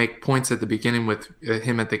kind of make points at the beginning with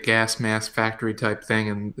him at the gas mask factory type thing,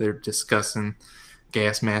 and they're discussing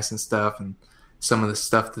gas masks and stuff, and some of the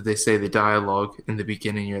stuff that they say, the dialogue in the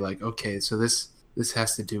beginning, you're like, okay, so this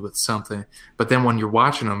has to do with something. But then when you're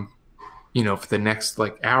watching them, for the next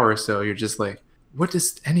like hour or so, you're just like, what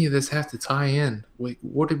does any of this have to tie in? Wait,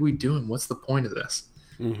 what are we doing? What's the point of this?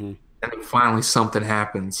 Mm-hmm. And then finally something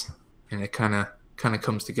happens, and it kind of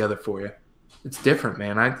comes together for you. It's different,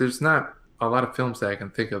 man. There's not a lot of films that I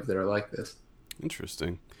can think of that are like this.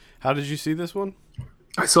 Interesting. How did you see this one?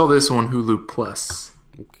 I saw this on Hulu Plus.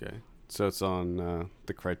 Okay. So it's on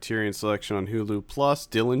the Criterion Selection on Hulu Plus.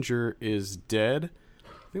 Dillinger is Dead. I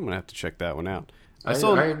think I'm going to have to check that one out. I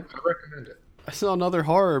recommend it. I saw another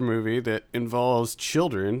horror movie that involves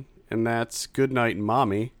children, and that's Goodnight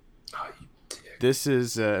Mommy. Oh, you dick. This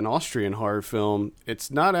is an Austrian horror film.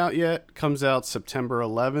 It's not out yet. Comes out September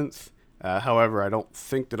 11th. However, I don't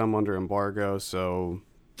think that I'm under embargo, so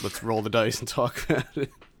let's roll the dice and talk about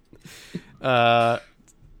it.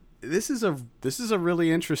 This is a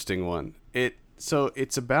really interesting one.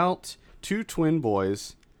 It's about two twin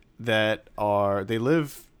boys that they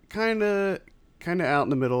live kind of out in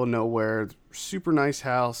the middle of nowhere. Super nice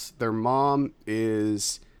house. Their mom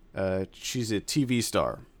is she's a TV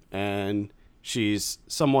star and she's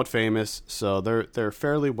somewhat famous, so they're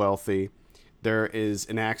fairly wealthy. There is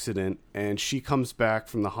an accident, and she comes back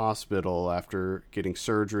from the hospital after getting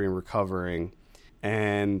surgery and recovering,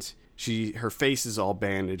 and her face is all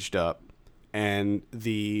bandaged up, and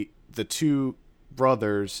the two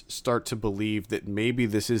brothers start to believe that maybe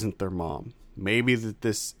this isn't their mom. Maybe that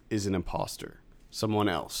this is an imposter. Someone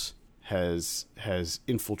else has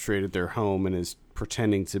infiltrated their home and is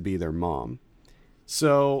pretending to be their mom.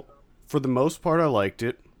 So, for the most part, I liked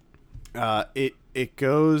it. It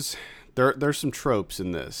goes... There's some tropes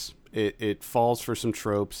in this. It falls for some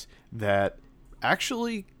tropes that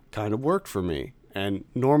actually kind of worked for me. And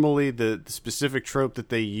normally the specific trope that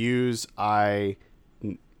they use, I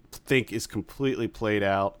think is completely played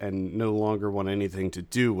out and no longer want anything to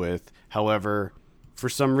do with. However, for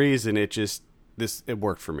some reason, it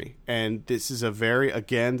worked for me. And this is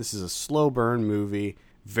a slow burn movie,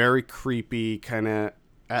 very creepy, kind of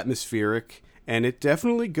atmospheric. And it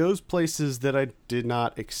definitely goes places that I did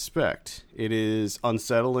not expect. It is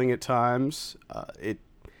unsettling at times.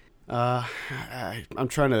 I'm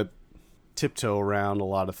trying to tiptoe around a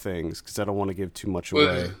lot of things because I don't want to give too much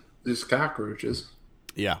away. There's cockroaches.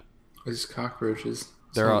 Yeah. There's cockroaches.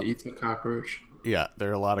 Someone eats a cockroach. Yeah,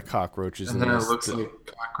 there are a lot of cockroaches and in this. And then it looks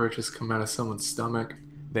like cockroaches come out of someone's stomach.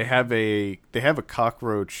 They have a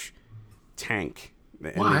cockroach tank.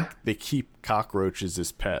 Why? They keep cockroaches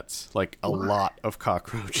as pets, like a lot of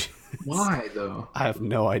cockroaches. Why, though? I have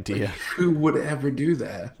no idea. Like, who would ever do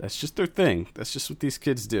that? That's just their thing. That's just what these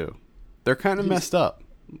kids do. They're kind of messed up.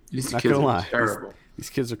 These Not kids gonna are lie. terrible. These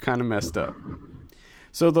kids are kind of messed up.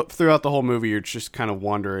 So throughout the whole movie, you're just kind of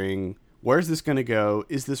wondering, where's this going to go?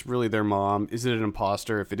 Is this really their mom? Is it an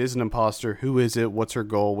imposter? If it is an imposter, who is it? What's her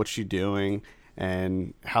goal? What's she doing?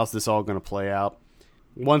 And how's this all going to play out?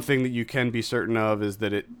 One thing that you can be certain of is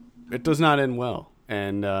that it does not end well.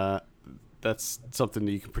 And that's something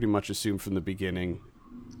that you can pretty much assume from the beginning.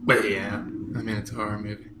 But yeah, I mean, it's a horror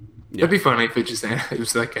movie. Yeah. It'd be funny if it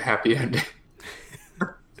was like a happy ending.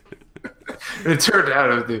 And it turned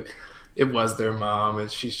out it was their mom,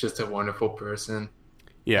 and she's just a wonderful person.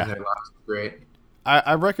 Yeah. And their lives are great.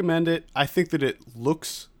 I recommend it. I think that it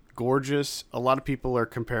looks gorgeous. A lot of people are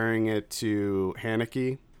comparing it to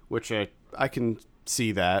Haneke, which I can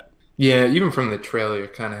see that. Yeah, even from the trailer,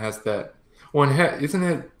 it kind of has that. Isn't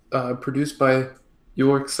it produced by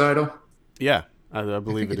York Seidel? Yeah, I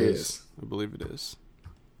believe it is. I believe it is.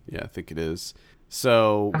 Yeah, I think it is.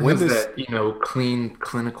 So it has that, clean,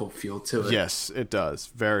 clinical feel to it. Yes, it does.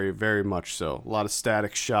 Very, very much so. A lot of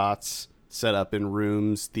static shots set up in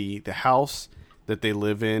rooms. The house that they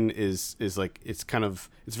live in is like it's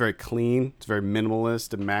very clean. It's very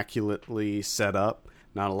minimalist, immaculately set up.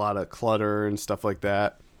 Not a lot of clutter and stuff like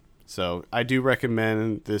that. So I do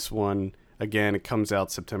recommend this one. Again, it comes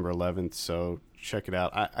out September 11th, so check it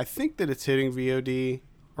out. I think that it's hitting VOD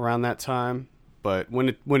around that time. but when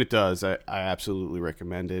it does, I absolutely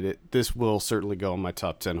recommend it. This will certainly go on my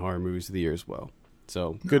top 10 horror movies of the year as well.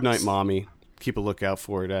 So, Good Night, Mommy. Keep a lookout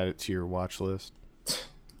for it. Add it to your watch list.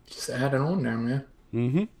 Just add it on there, man.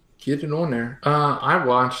 Mm-hmm. Get it on there.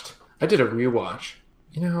 I did a rewatch.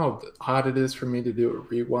 You know how odd it is for me to do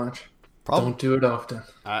a rewatch? Don't do it often.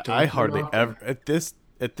 I hardly ever, at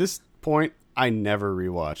this point, I never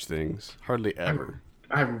rewatch things. Hardly ever.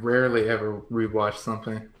 I rarely ever rewatch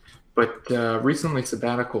something. But recently,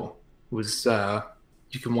 Sabbatical was,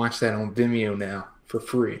 you can watch that on Vimeo now for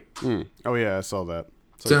free. Oh, yeah, I saw that.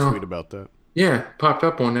 Saw a tweet about that. Yeah, popped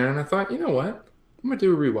up on there, and I thought, you know what? I'm going to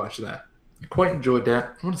do a rewatch of that. I quite enjoyed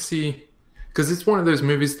that. I want to see, because it's one of those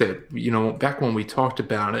movies that, you know, back when we talked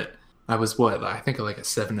about it, I was I think like a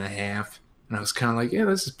 7.5. And I was kind of like, yeah,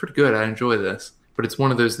 this is pretty good. I enjoy this. But it's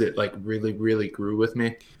one of those that like really, really grew with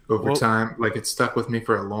me over time. Like it stuck with me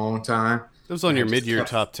for a long time. It was on your mid-year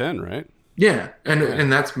top 10, right? Yeah.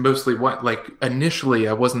 And that's mostly what, like initially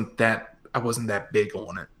I wasn't that big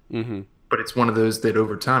on it. Mm-hmm. But it's one of those that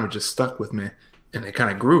over time it just stuck with me and it kind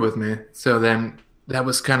of grew with me. So then that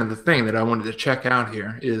was kind of the thing that I wanted to check out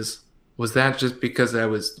here was that just because I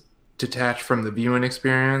was detached from the viewing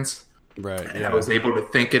experience? Right. And I was able to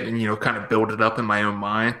think it and, you know, kind of build it up in my own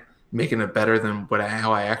mind, making it better than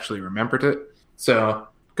how I actually remembered it. So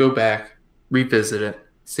go back, revisit it,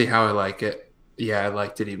 see how I like it. Yeah, I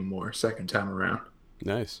liked it even more second time around.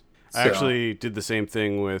 Nice. I actually did the same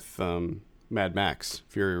thing with Mad Max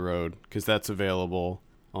Fury Road because that's available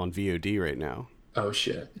on VOD right now. Oh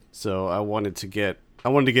shit! So I wanted to get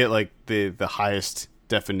like the highest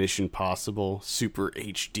definition possible, super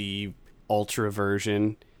HD ultra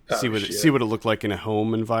version. See what it looked like in a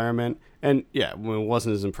home environment, and yeah, it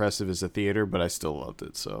wasn't as impressive as the theater, but I still loved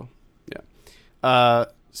it. So yeah,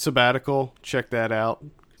 Sabbatical, check that out.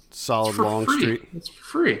 Solid Longstreet. It's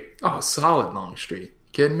free. Oh, Solid Longstreet.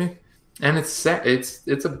 Kidding me? And it's set.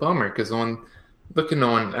 It's a bummer because looking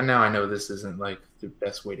on now, I know this isn't like the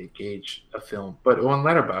best way to gauge a film, but on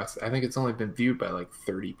Letterboxd, I think it's only been viewed by like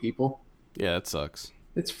 30 people. Yeah, it sucks.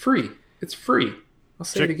 It's free. It's free. I'll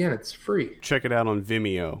say it again. It's free. Check it out on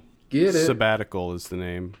Vimeo. Get it. Sabbatical is the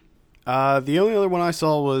name. The only other one I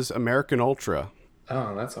saw was American Ultra.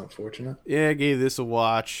 Oh, that's unfortunate. Yeah, I gave this a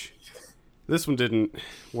watch. This one didn't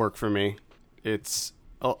work for me. It's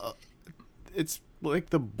like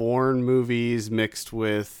the Bourne movies mixed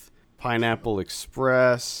with Pineapple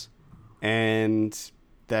Express, and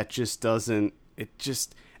that just doesn't. It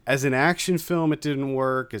just, as an action film, it didn't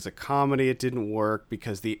work. As a comedy, it didn't work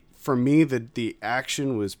because for me the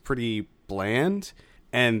action was pretty bland,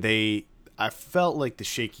 and I felt like the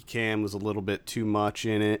shaky cam was a little bit too much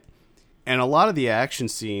in it, and a lot of the action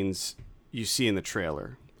scenes you see in the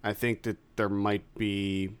trailer. I think that there might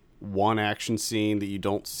be one action scene that you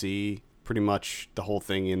don't see pretty much the whole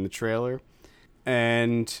thing in the trailer.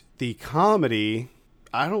 And the comedy,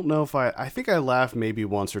 I don't know if I think I laughed maybe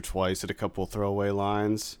once or twice at a couple of throwaway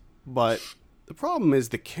lines, but the problem is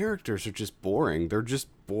the characters are just boring. They're just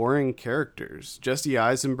boring characters. Jesse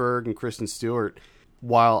Eisenberg and Kristen Stewart,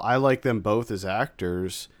 while I like them both as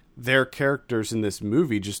actors, their characters in this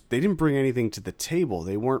movie they didn't bring anything to the table.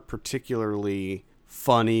 They weren't particularly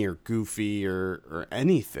funny or goofy or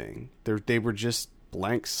anything. They were just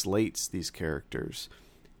blank slates, these characters.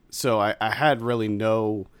 So I had really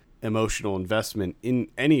no emotional investment in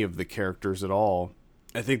any of the characters at all.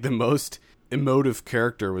 I think the most emotive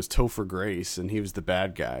character was Topher Grace, and he was the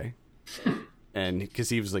bad guy. And because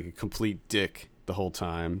he was like a complete dick the whole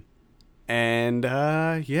time. And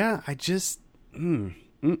yeah, I just no,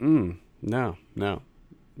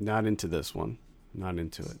 not into this one. Not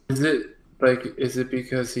into it. Is it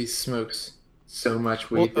because he smokes so much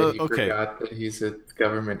weed that he forgot that he's a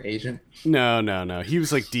government agent? No. He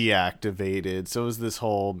was like deactivated. So it was this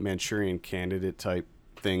whole Manchurian Candidate type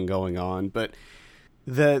thing going on. But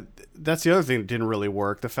that's the other thing that didn't really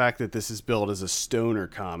work. The fact that this is billed as a stoner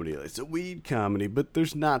comedy. It's a weed comedy, but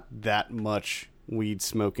there's not that much weed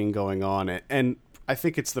smoking going on. And I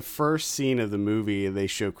think it's the first scene of the movie they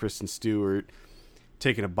show Kristen Stewart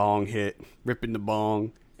taking a bong hit, ripping the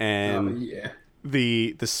bong, and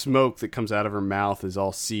the smoke that comes out of her mouth is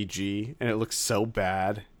all CG, and it looks so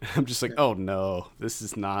bad. I'm just like, oh no, this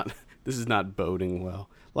is not boding well.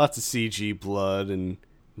 Lots of CG blood and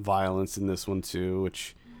violence in this one too,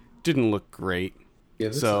 which didn't look great. Yeah,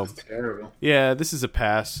 this is terrible. Yeah, this is a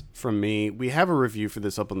pass from me. We have a review for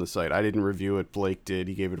this up on the site. I didn't review it. Blake did.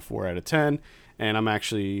 He gave it a 4 out of 10, and I'm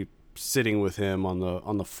actually sitting with him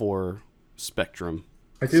on the 4 spectrum.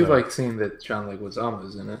 I do like seeing that John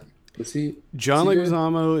Leguizamo's in it. John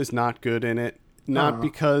Leguizamo is not good in it. not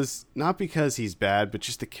because he's bad, but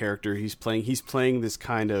just the character he's playing. He's playing this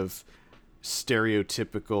kind of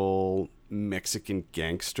stereotypical Mexican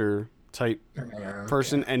gangster type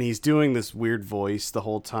person, and he's doing this weird voice the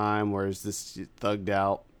whole time, whereas this thugged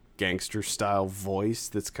out gangster style voice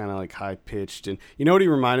that's kind of like high pitched. And you know what he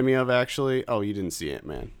reminded me of, actually? Oh, you didn't see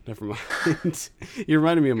Ant-Man. Never mind. He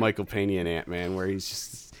reminded me of Michael Pena in Ant-Man, where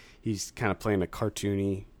he's kind of playing a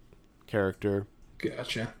cartoony character.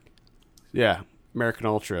 Gotcha. Yeah, American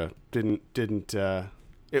Ultra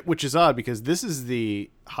which is odd because this is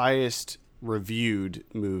the highest reviewed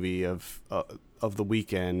movie of the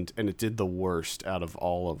weekend, and it did the worst out of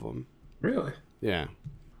all of them. Really? Yeah.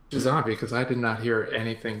 Which is odd because I did not hear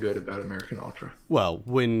anything good about American Ultra. Well,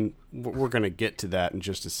 when we're going to get to that in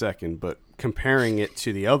just a second, but comparing it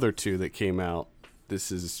to the other two that came out,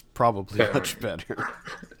 this is probably much better.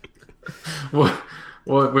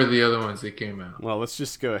 What were the other ones that came out? Well, let's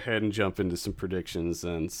just go ahead and jump into some predictions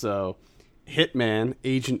then. So, Hitman,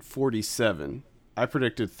 Agent 47. I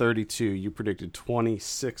predicted 32. You predicted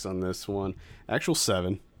 26 on this one. Actual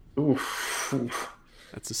 7. Oof.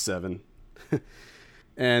 That's a 7.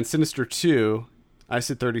 And Sinister 2, I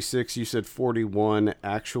said 36. You said 41.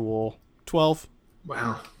 Actual 12.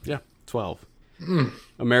 Wow. Yeah, 12.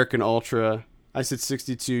 American Ultra, I said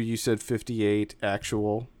 62. You said 58.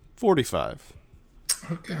 Actual 45.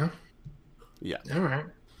 Okay. Yeah. All right.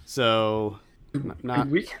 So,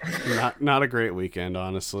 not a great weekend,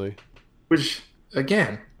 honestly. Which,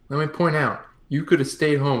 again, let me point out, you could have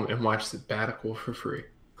stayed home and watched Sabbatical for free.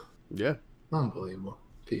 Yeah. Unbelievable,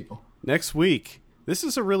 people. Next week. This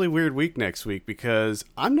is a really weird week next week because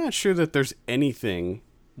I'm not sure that there's anything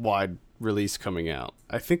wide release coming out.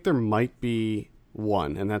 I think there might be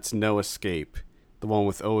one, and that's No Escape, the one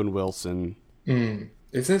with Owen Wilson.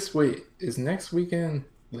 Is next weekend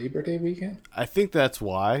Labor Day weekend? I think that's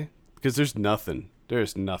why, because there's nothing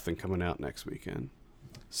coming out next weekend.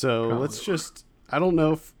 So let's just, I don't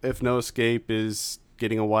know if No Escape is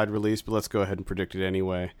getting a wide release, but let's go ahead and predict it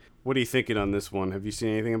anyway. What are you thinking on this one? Have you seen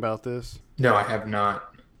anything about this? No, I have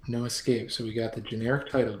not. No Escape. So we got the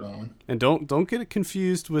generic title going. And don't get it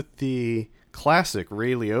confused with the classic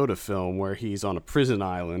Ray Liotta film where he's on a prison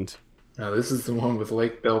island. No, this is the one with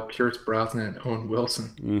Lake Bell, Pierce Brosnan, and Owen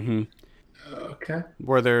Wilson. Mm-hmm. Okay.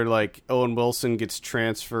 Where they're like, Owen Wilson gets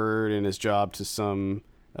transferred in his job to some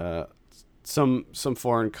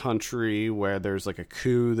foreign country where there's like a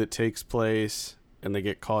coup that takes place, and they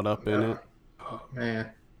get caught up in it. Oh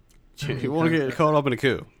man. You want to get caught up in a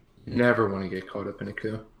coup? Never want to get caught up in a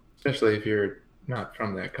coup, especially if you're not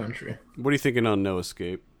from that country. What are you thinking on No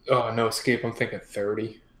Escape? Oh, No Escape. I'm thinking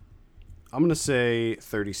 30. I'm going to say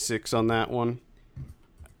 36 on that one.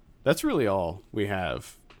 That's really all we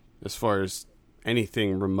have as far as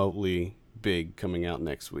anything remotely big coming out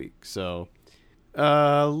next week. So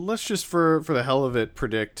let's just, for the hell of it,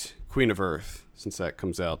 predict Queen of Earth, since that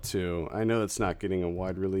comes out too. I know it's not getting a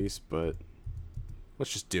wide release, but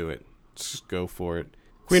let's just do it. Let's just go for it.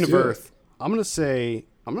 Queen of Earth. I'm gonna say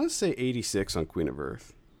 86 on Queen of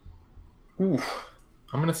Earth. Oof.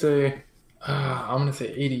 I'm gonna say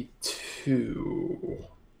 82.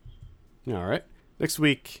 All right. Next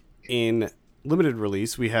week in limited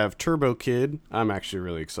release we have Turbo Kid. I'm actually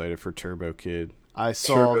really excited for Turbo Kid. I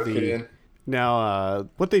saw Now,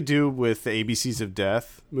 what they do with the ABCs of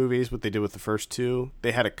Death movies, what they did with the first two,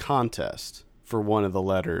 they had a contest for one of the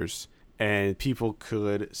letters, and people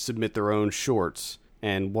could submit their own shorts,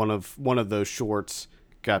 and one of those shorts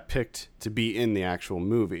got picked to be in the actual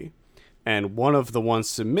movie. And one of the ones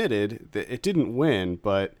submitted, it didn't win,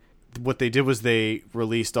 but what they did was they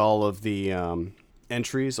released all of the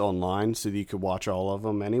entries online so that you could watch all of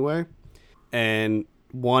them anyway. And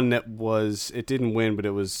one that it didn't win, but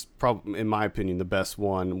it was probably, in my opinion, the best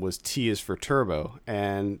one was T is for Turbo.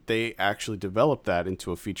 And they actually developed that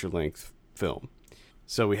into a feature-length film.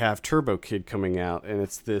 So we have Turbo Kid coming out, and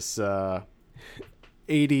it's this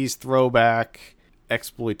 80s throwback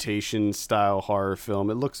exploitation style horror film.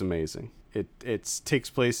 It looks amazing. It takes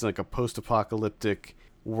place in like a post-apocalyptic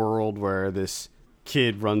world where this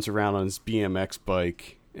kid runs around on his BMX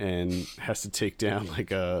bike and has to take down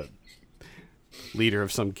like a leader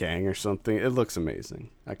of some gang or something. It looks amazing.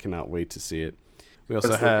 I cannot wait to see it. We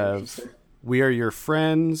also have We Are Your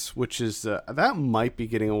Friends, which is that might be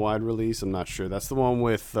getting a wide release. I'm not sure. That's the one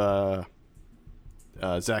with Zac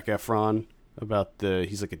Efron about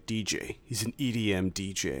he's like a DJ. He's an EDM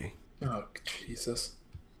DJ. Oh Jesus!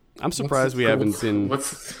 I'm surprised we haven't been.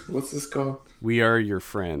 What's this called? We Are Your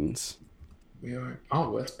Friends. We are.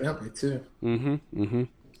 Oh, Wes Bentley too. And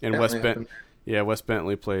Yeah, Wes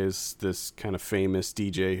Bentley plays this kind of famous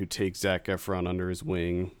DJ who takes Zac Efron under his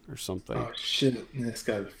wing or something. Oh shit! This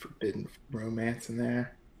got forbidden romance in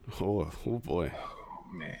there. Oh boy. Oh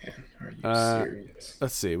man, are you serious?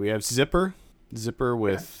 Let's see. We have Zipper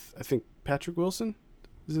with I think Patrick Wilson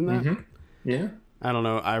is in that. Mm-hmm. Yeah. I don't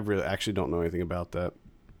know. I really actually don't know anything about that.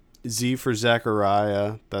 Z for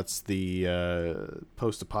Zachariah. That's the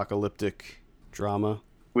post-apocalyptic drama.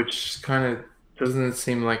 Which kind of doesn't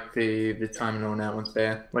seem like the timing on that one's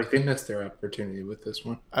bad. Like they missed their opportunity with this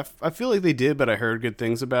one. I feel like they did, but I heard good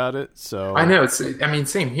things about it. So I know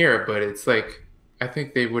same here, but it's like I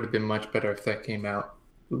think they would have been much better if that came out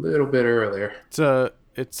a little bit earlier. It's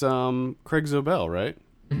Craig Zobel, right?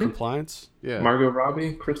 Mm-hmm. Compliance. Yeah. Margot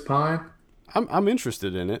Robbie, Chris Pine. I'm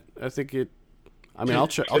interested in it. I think it. I mean, I'll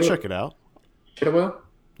check it out. Chitwell?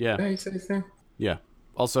 Yeah. Yeah, you said his name? Yeah.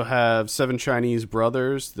 Also have Seven Chinese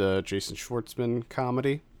Brothers, the Jason Schwartzman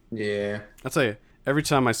comedy. Yeah. I'll tell you, every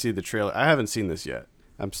time I see the trailer, I haven't seen this yet.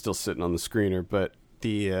 I'm still sitting on the screener, but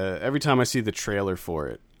every time I see the trailer for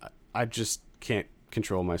it, I just can't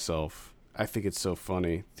control myself. I think it's so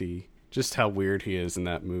funny. Just how weird he is in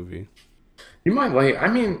that movie. You might like. I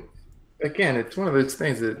mean, again, it's one of those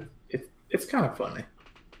things that it's kind of funny.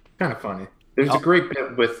 Kind of funny. There's a great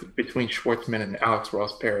bit between Schwartzman and Alex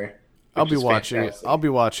Ross Perry. I'll be watching it. I'll be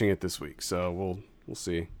watching it this week, so we'll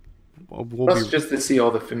see. Plus, just to see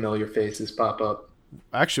all the familiar faces pop up.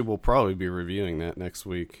 Actually, we'll probably be reviewing that next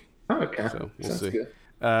week. Oh, okay. So we'll Sounds see. Good.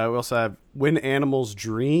 We also have When Animals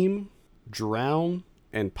Dream, Drown,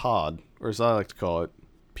 and Pod, or as I like to call it,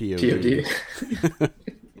 POD. POD.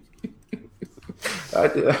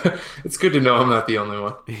 It's good to know I'm not the only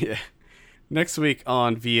one. Yeah. Next week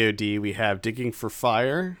on VOD, we have Digging for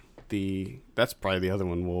Fire. That's probably the other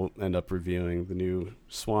one we'll end up reviewing, the new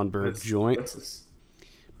Swanberg joint.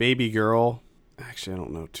 Baby Girl. Actually, I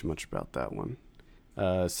don't know too much about that one.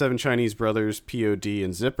 Seven Chinese Brothers, POD,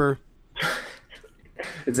 and Zipper.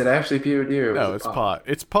 Is it actually POD or no, it's Pod.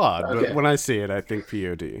 It's Pod, okay. But when I see it, I think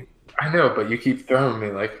POD. I know, but you keep throwing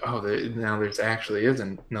me like, now there's actually is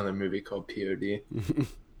another movie called POD.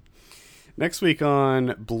 Next week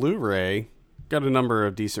on Blu-ray, got a number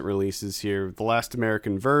of decent releases here. The Last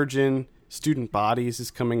American Virgin, Student Bodies is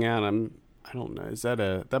coming out. I don't know.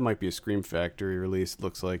 That might be a Scream Factory release.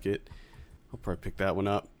 Looks like it. I'll probably pick that one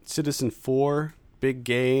up. Citizen 4, Big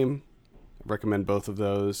Game. I recommend both of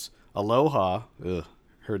those. Aloha. Ugh,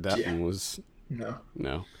 heard that one was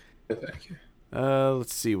no. Thank you.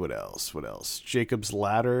 Let's see what else. Jacob's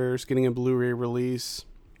Ladder is getting a Blu-ray release.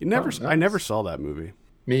 Nice. I never saw that movie.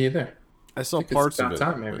 Me either. I saw parts of it.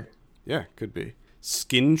 Time, maybe. Yeah, could be.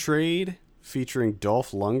 Skin Trade featuring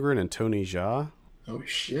Dolph Lundgren and Tony Jaa. Oh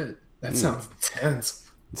shit, that sounds intense.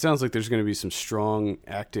 It sounds like there's going to be some strong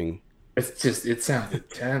acting. It sounds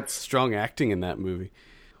intense. Strong acting in that movie.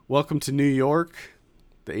 Welcome to New York,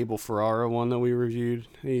 the Abel Ferrara one that we reviewed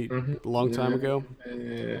a long time ago.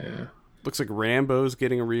 Yeah. Looks like Rambo's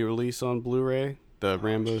getting a re-release on Blu-ray. The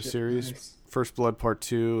Rambo series. Nice. First Blood Part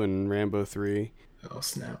 2 and Rambo 3. Oh,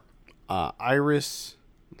 snap. Iris.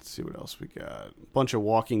 Let's see what else we got. A bunch of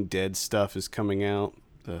Walking Dead stuff is coming out.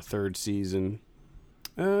 The 3rd season.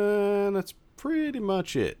 And that's pretty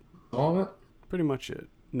much it. All of it? Pretty much it.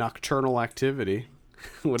 Nocturnal Activity.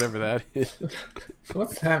 Whatever that is.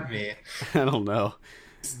 What's that mean? I don't know.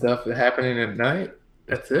 Stuff happening at night?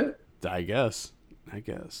 That's it? I guess.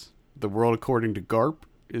 The World According to Garp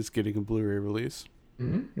is getting a Blu-ray release.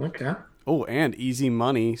 Mm-hmm. Okay. Oh, and Easy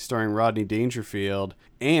Money, starring Rodney Dangerfield,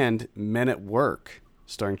 and Men at Work,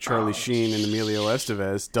 starring Charlie Sheen and Emilio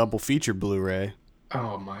Estevez, double feature Blu-ray.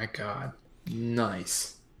 Oh my god.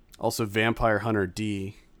 Nice. Also, Vampire Hunter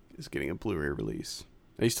D is getting a Blu-ray release.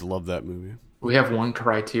 I used to love that movie. We have one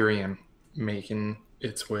Criterion making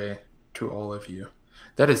its way to all of you.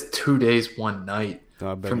 That is 2 days, 1 night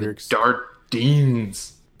from the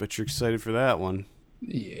Dardeens. Bet you're excited for that one.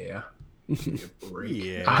 Yeah.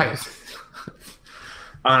 Yeah.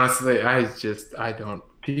 Honestly, I don't.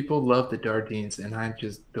 People love the Dardeens, and I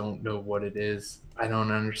just don't know what it is. I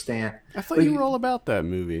don't understand. I thought you were all about that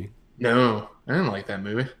movie. No, I didn't like that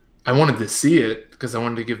movie. I wanted to see it because I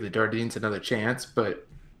wanted to give the Dardeens another chance, but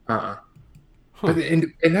But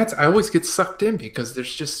and that's I always get sucked in because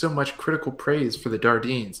there's just so much critical praise for the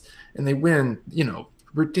Dardeens, and they win,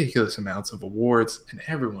 ridiculous amounts of awards, and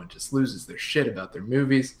everyone just loses their shit about their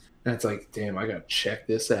movies. And it's like, damn, I gotta check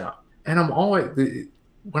this out. And I'm always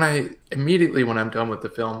when I'm done with the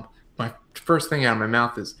film, my first thing out of my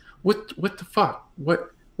mouth is, what the fuck?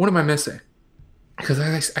 What am I missing? Because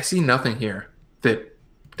I see nothing here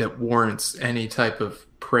that warrants any type of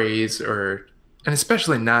praise and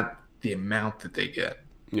especially not the amount that they get.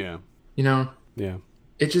 Yeah. You know, Yeah.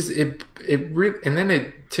 and then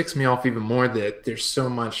it ticks me off even more that there's so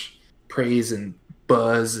much praise and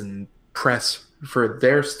buzz and press for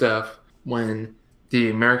their stuff when the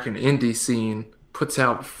American indie scene puts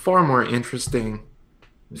out far more interesting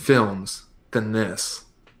films than this.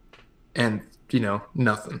 And,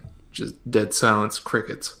 nothing. Just dead silence,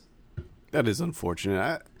 crickets. That is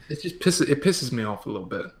unfortunate. It pisses me off a little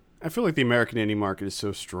bit. I feel like the American indie market is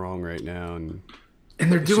so strong right now, and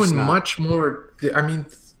they're it's just doing not. much more. I mean,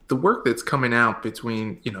 the work that's coming out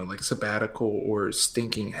between, like Sabbatical or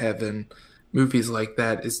Stinking Heaven, movies like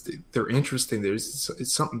that they're interesting.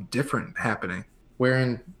 It's something different happening.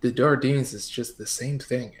 Wherein the Dardines is just the same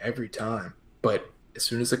thing every time. But as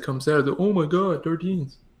soon as it comes out, oh my God,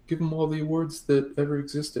 Dardines. Give them all the awards that ever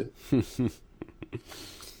existed.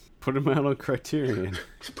 Put them out on Criterion.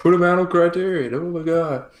 Put them out on Criterion. Oh my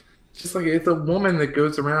God. It's just like it's a woman that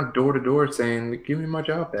goes around door to door saying, give me my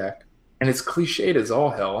job back. And it's cliched as all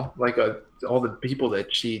hell. Like all the people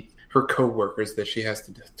that her co-workers that she has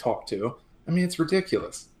to talk to. I mean, it's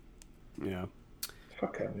ridiculous. Yeah.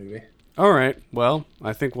 Fuck that movie. All right. Well,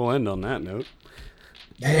 I think we'll end on that note.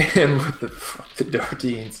 And what the fuck, the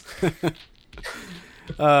Dardines.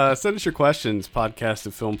 Send us your questions.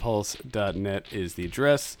 podcast@filmpulse.net is the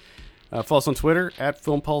address. Follow us on Twitter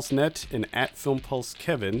 @FilmPulseNet and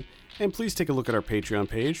 @FilmPulseKevin. And please take a look at our Patreon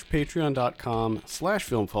page,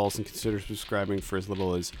 patreon.com/FilmPulse, and consider subscribing for as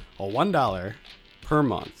little as $1 per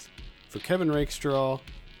month. For Kevin Rakestraw,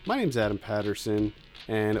 my name's Adam Patterson,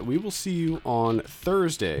 and we will see you on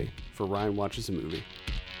Thursday for Ryan Watches a Movie.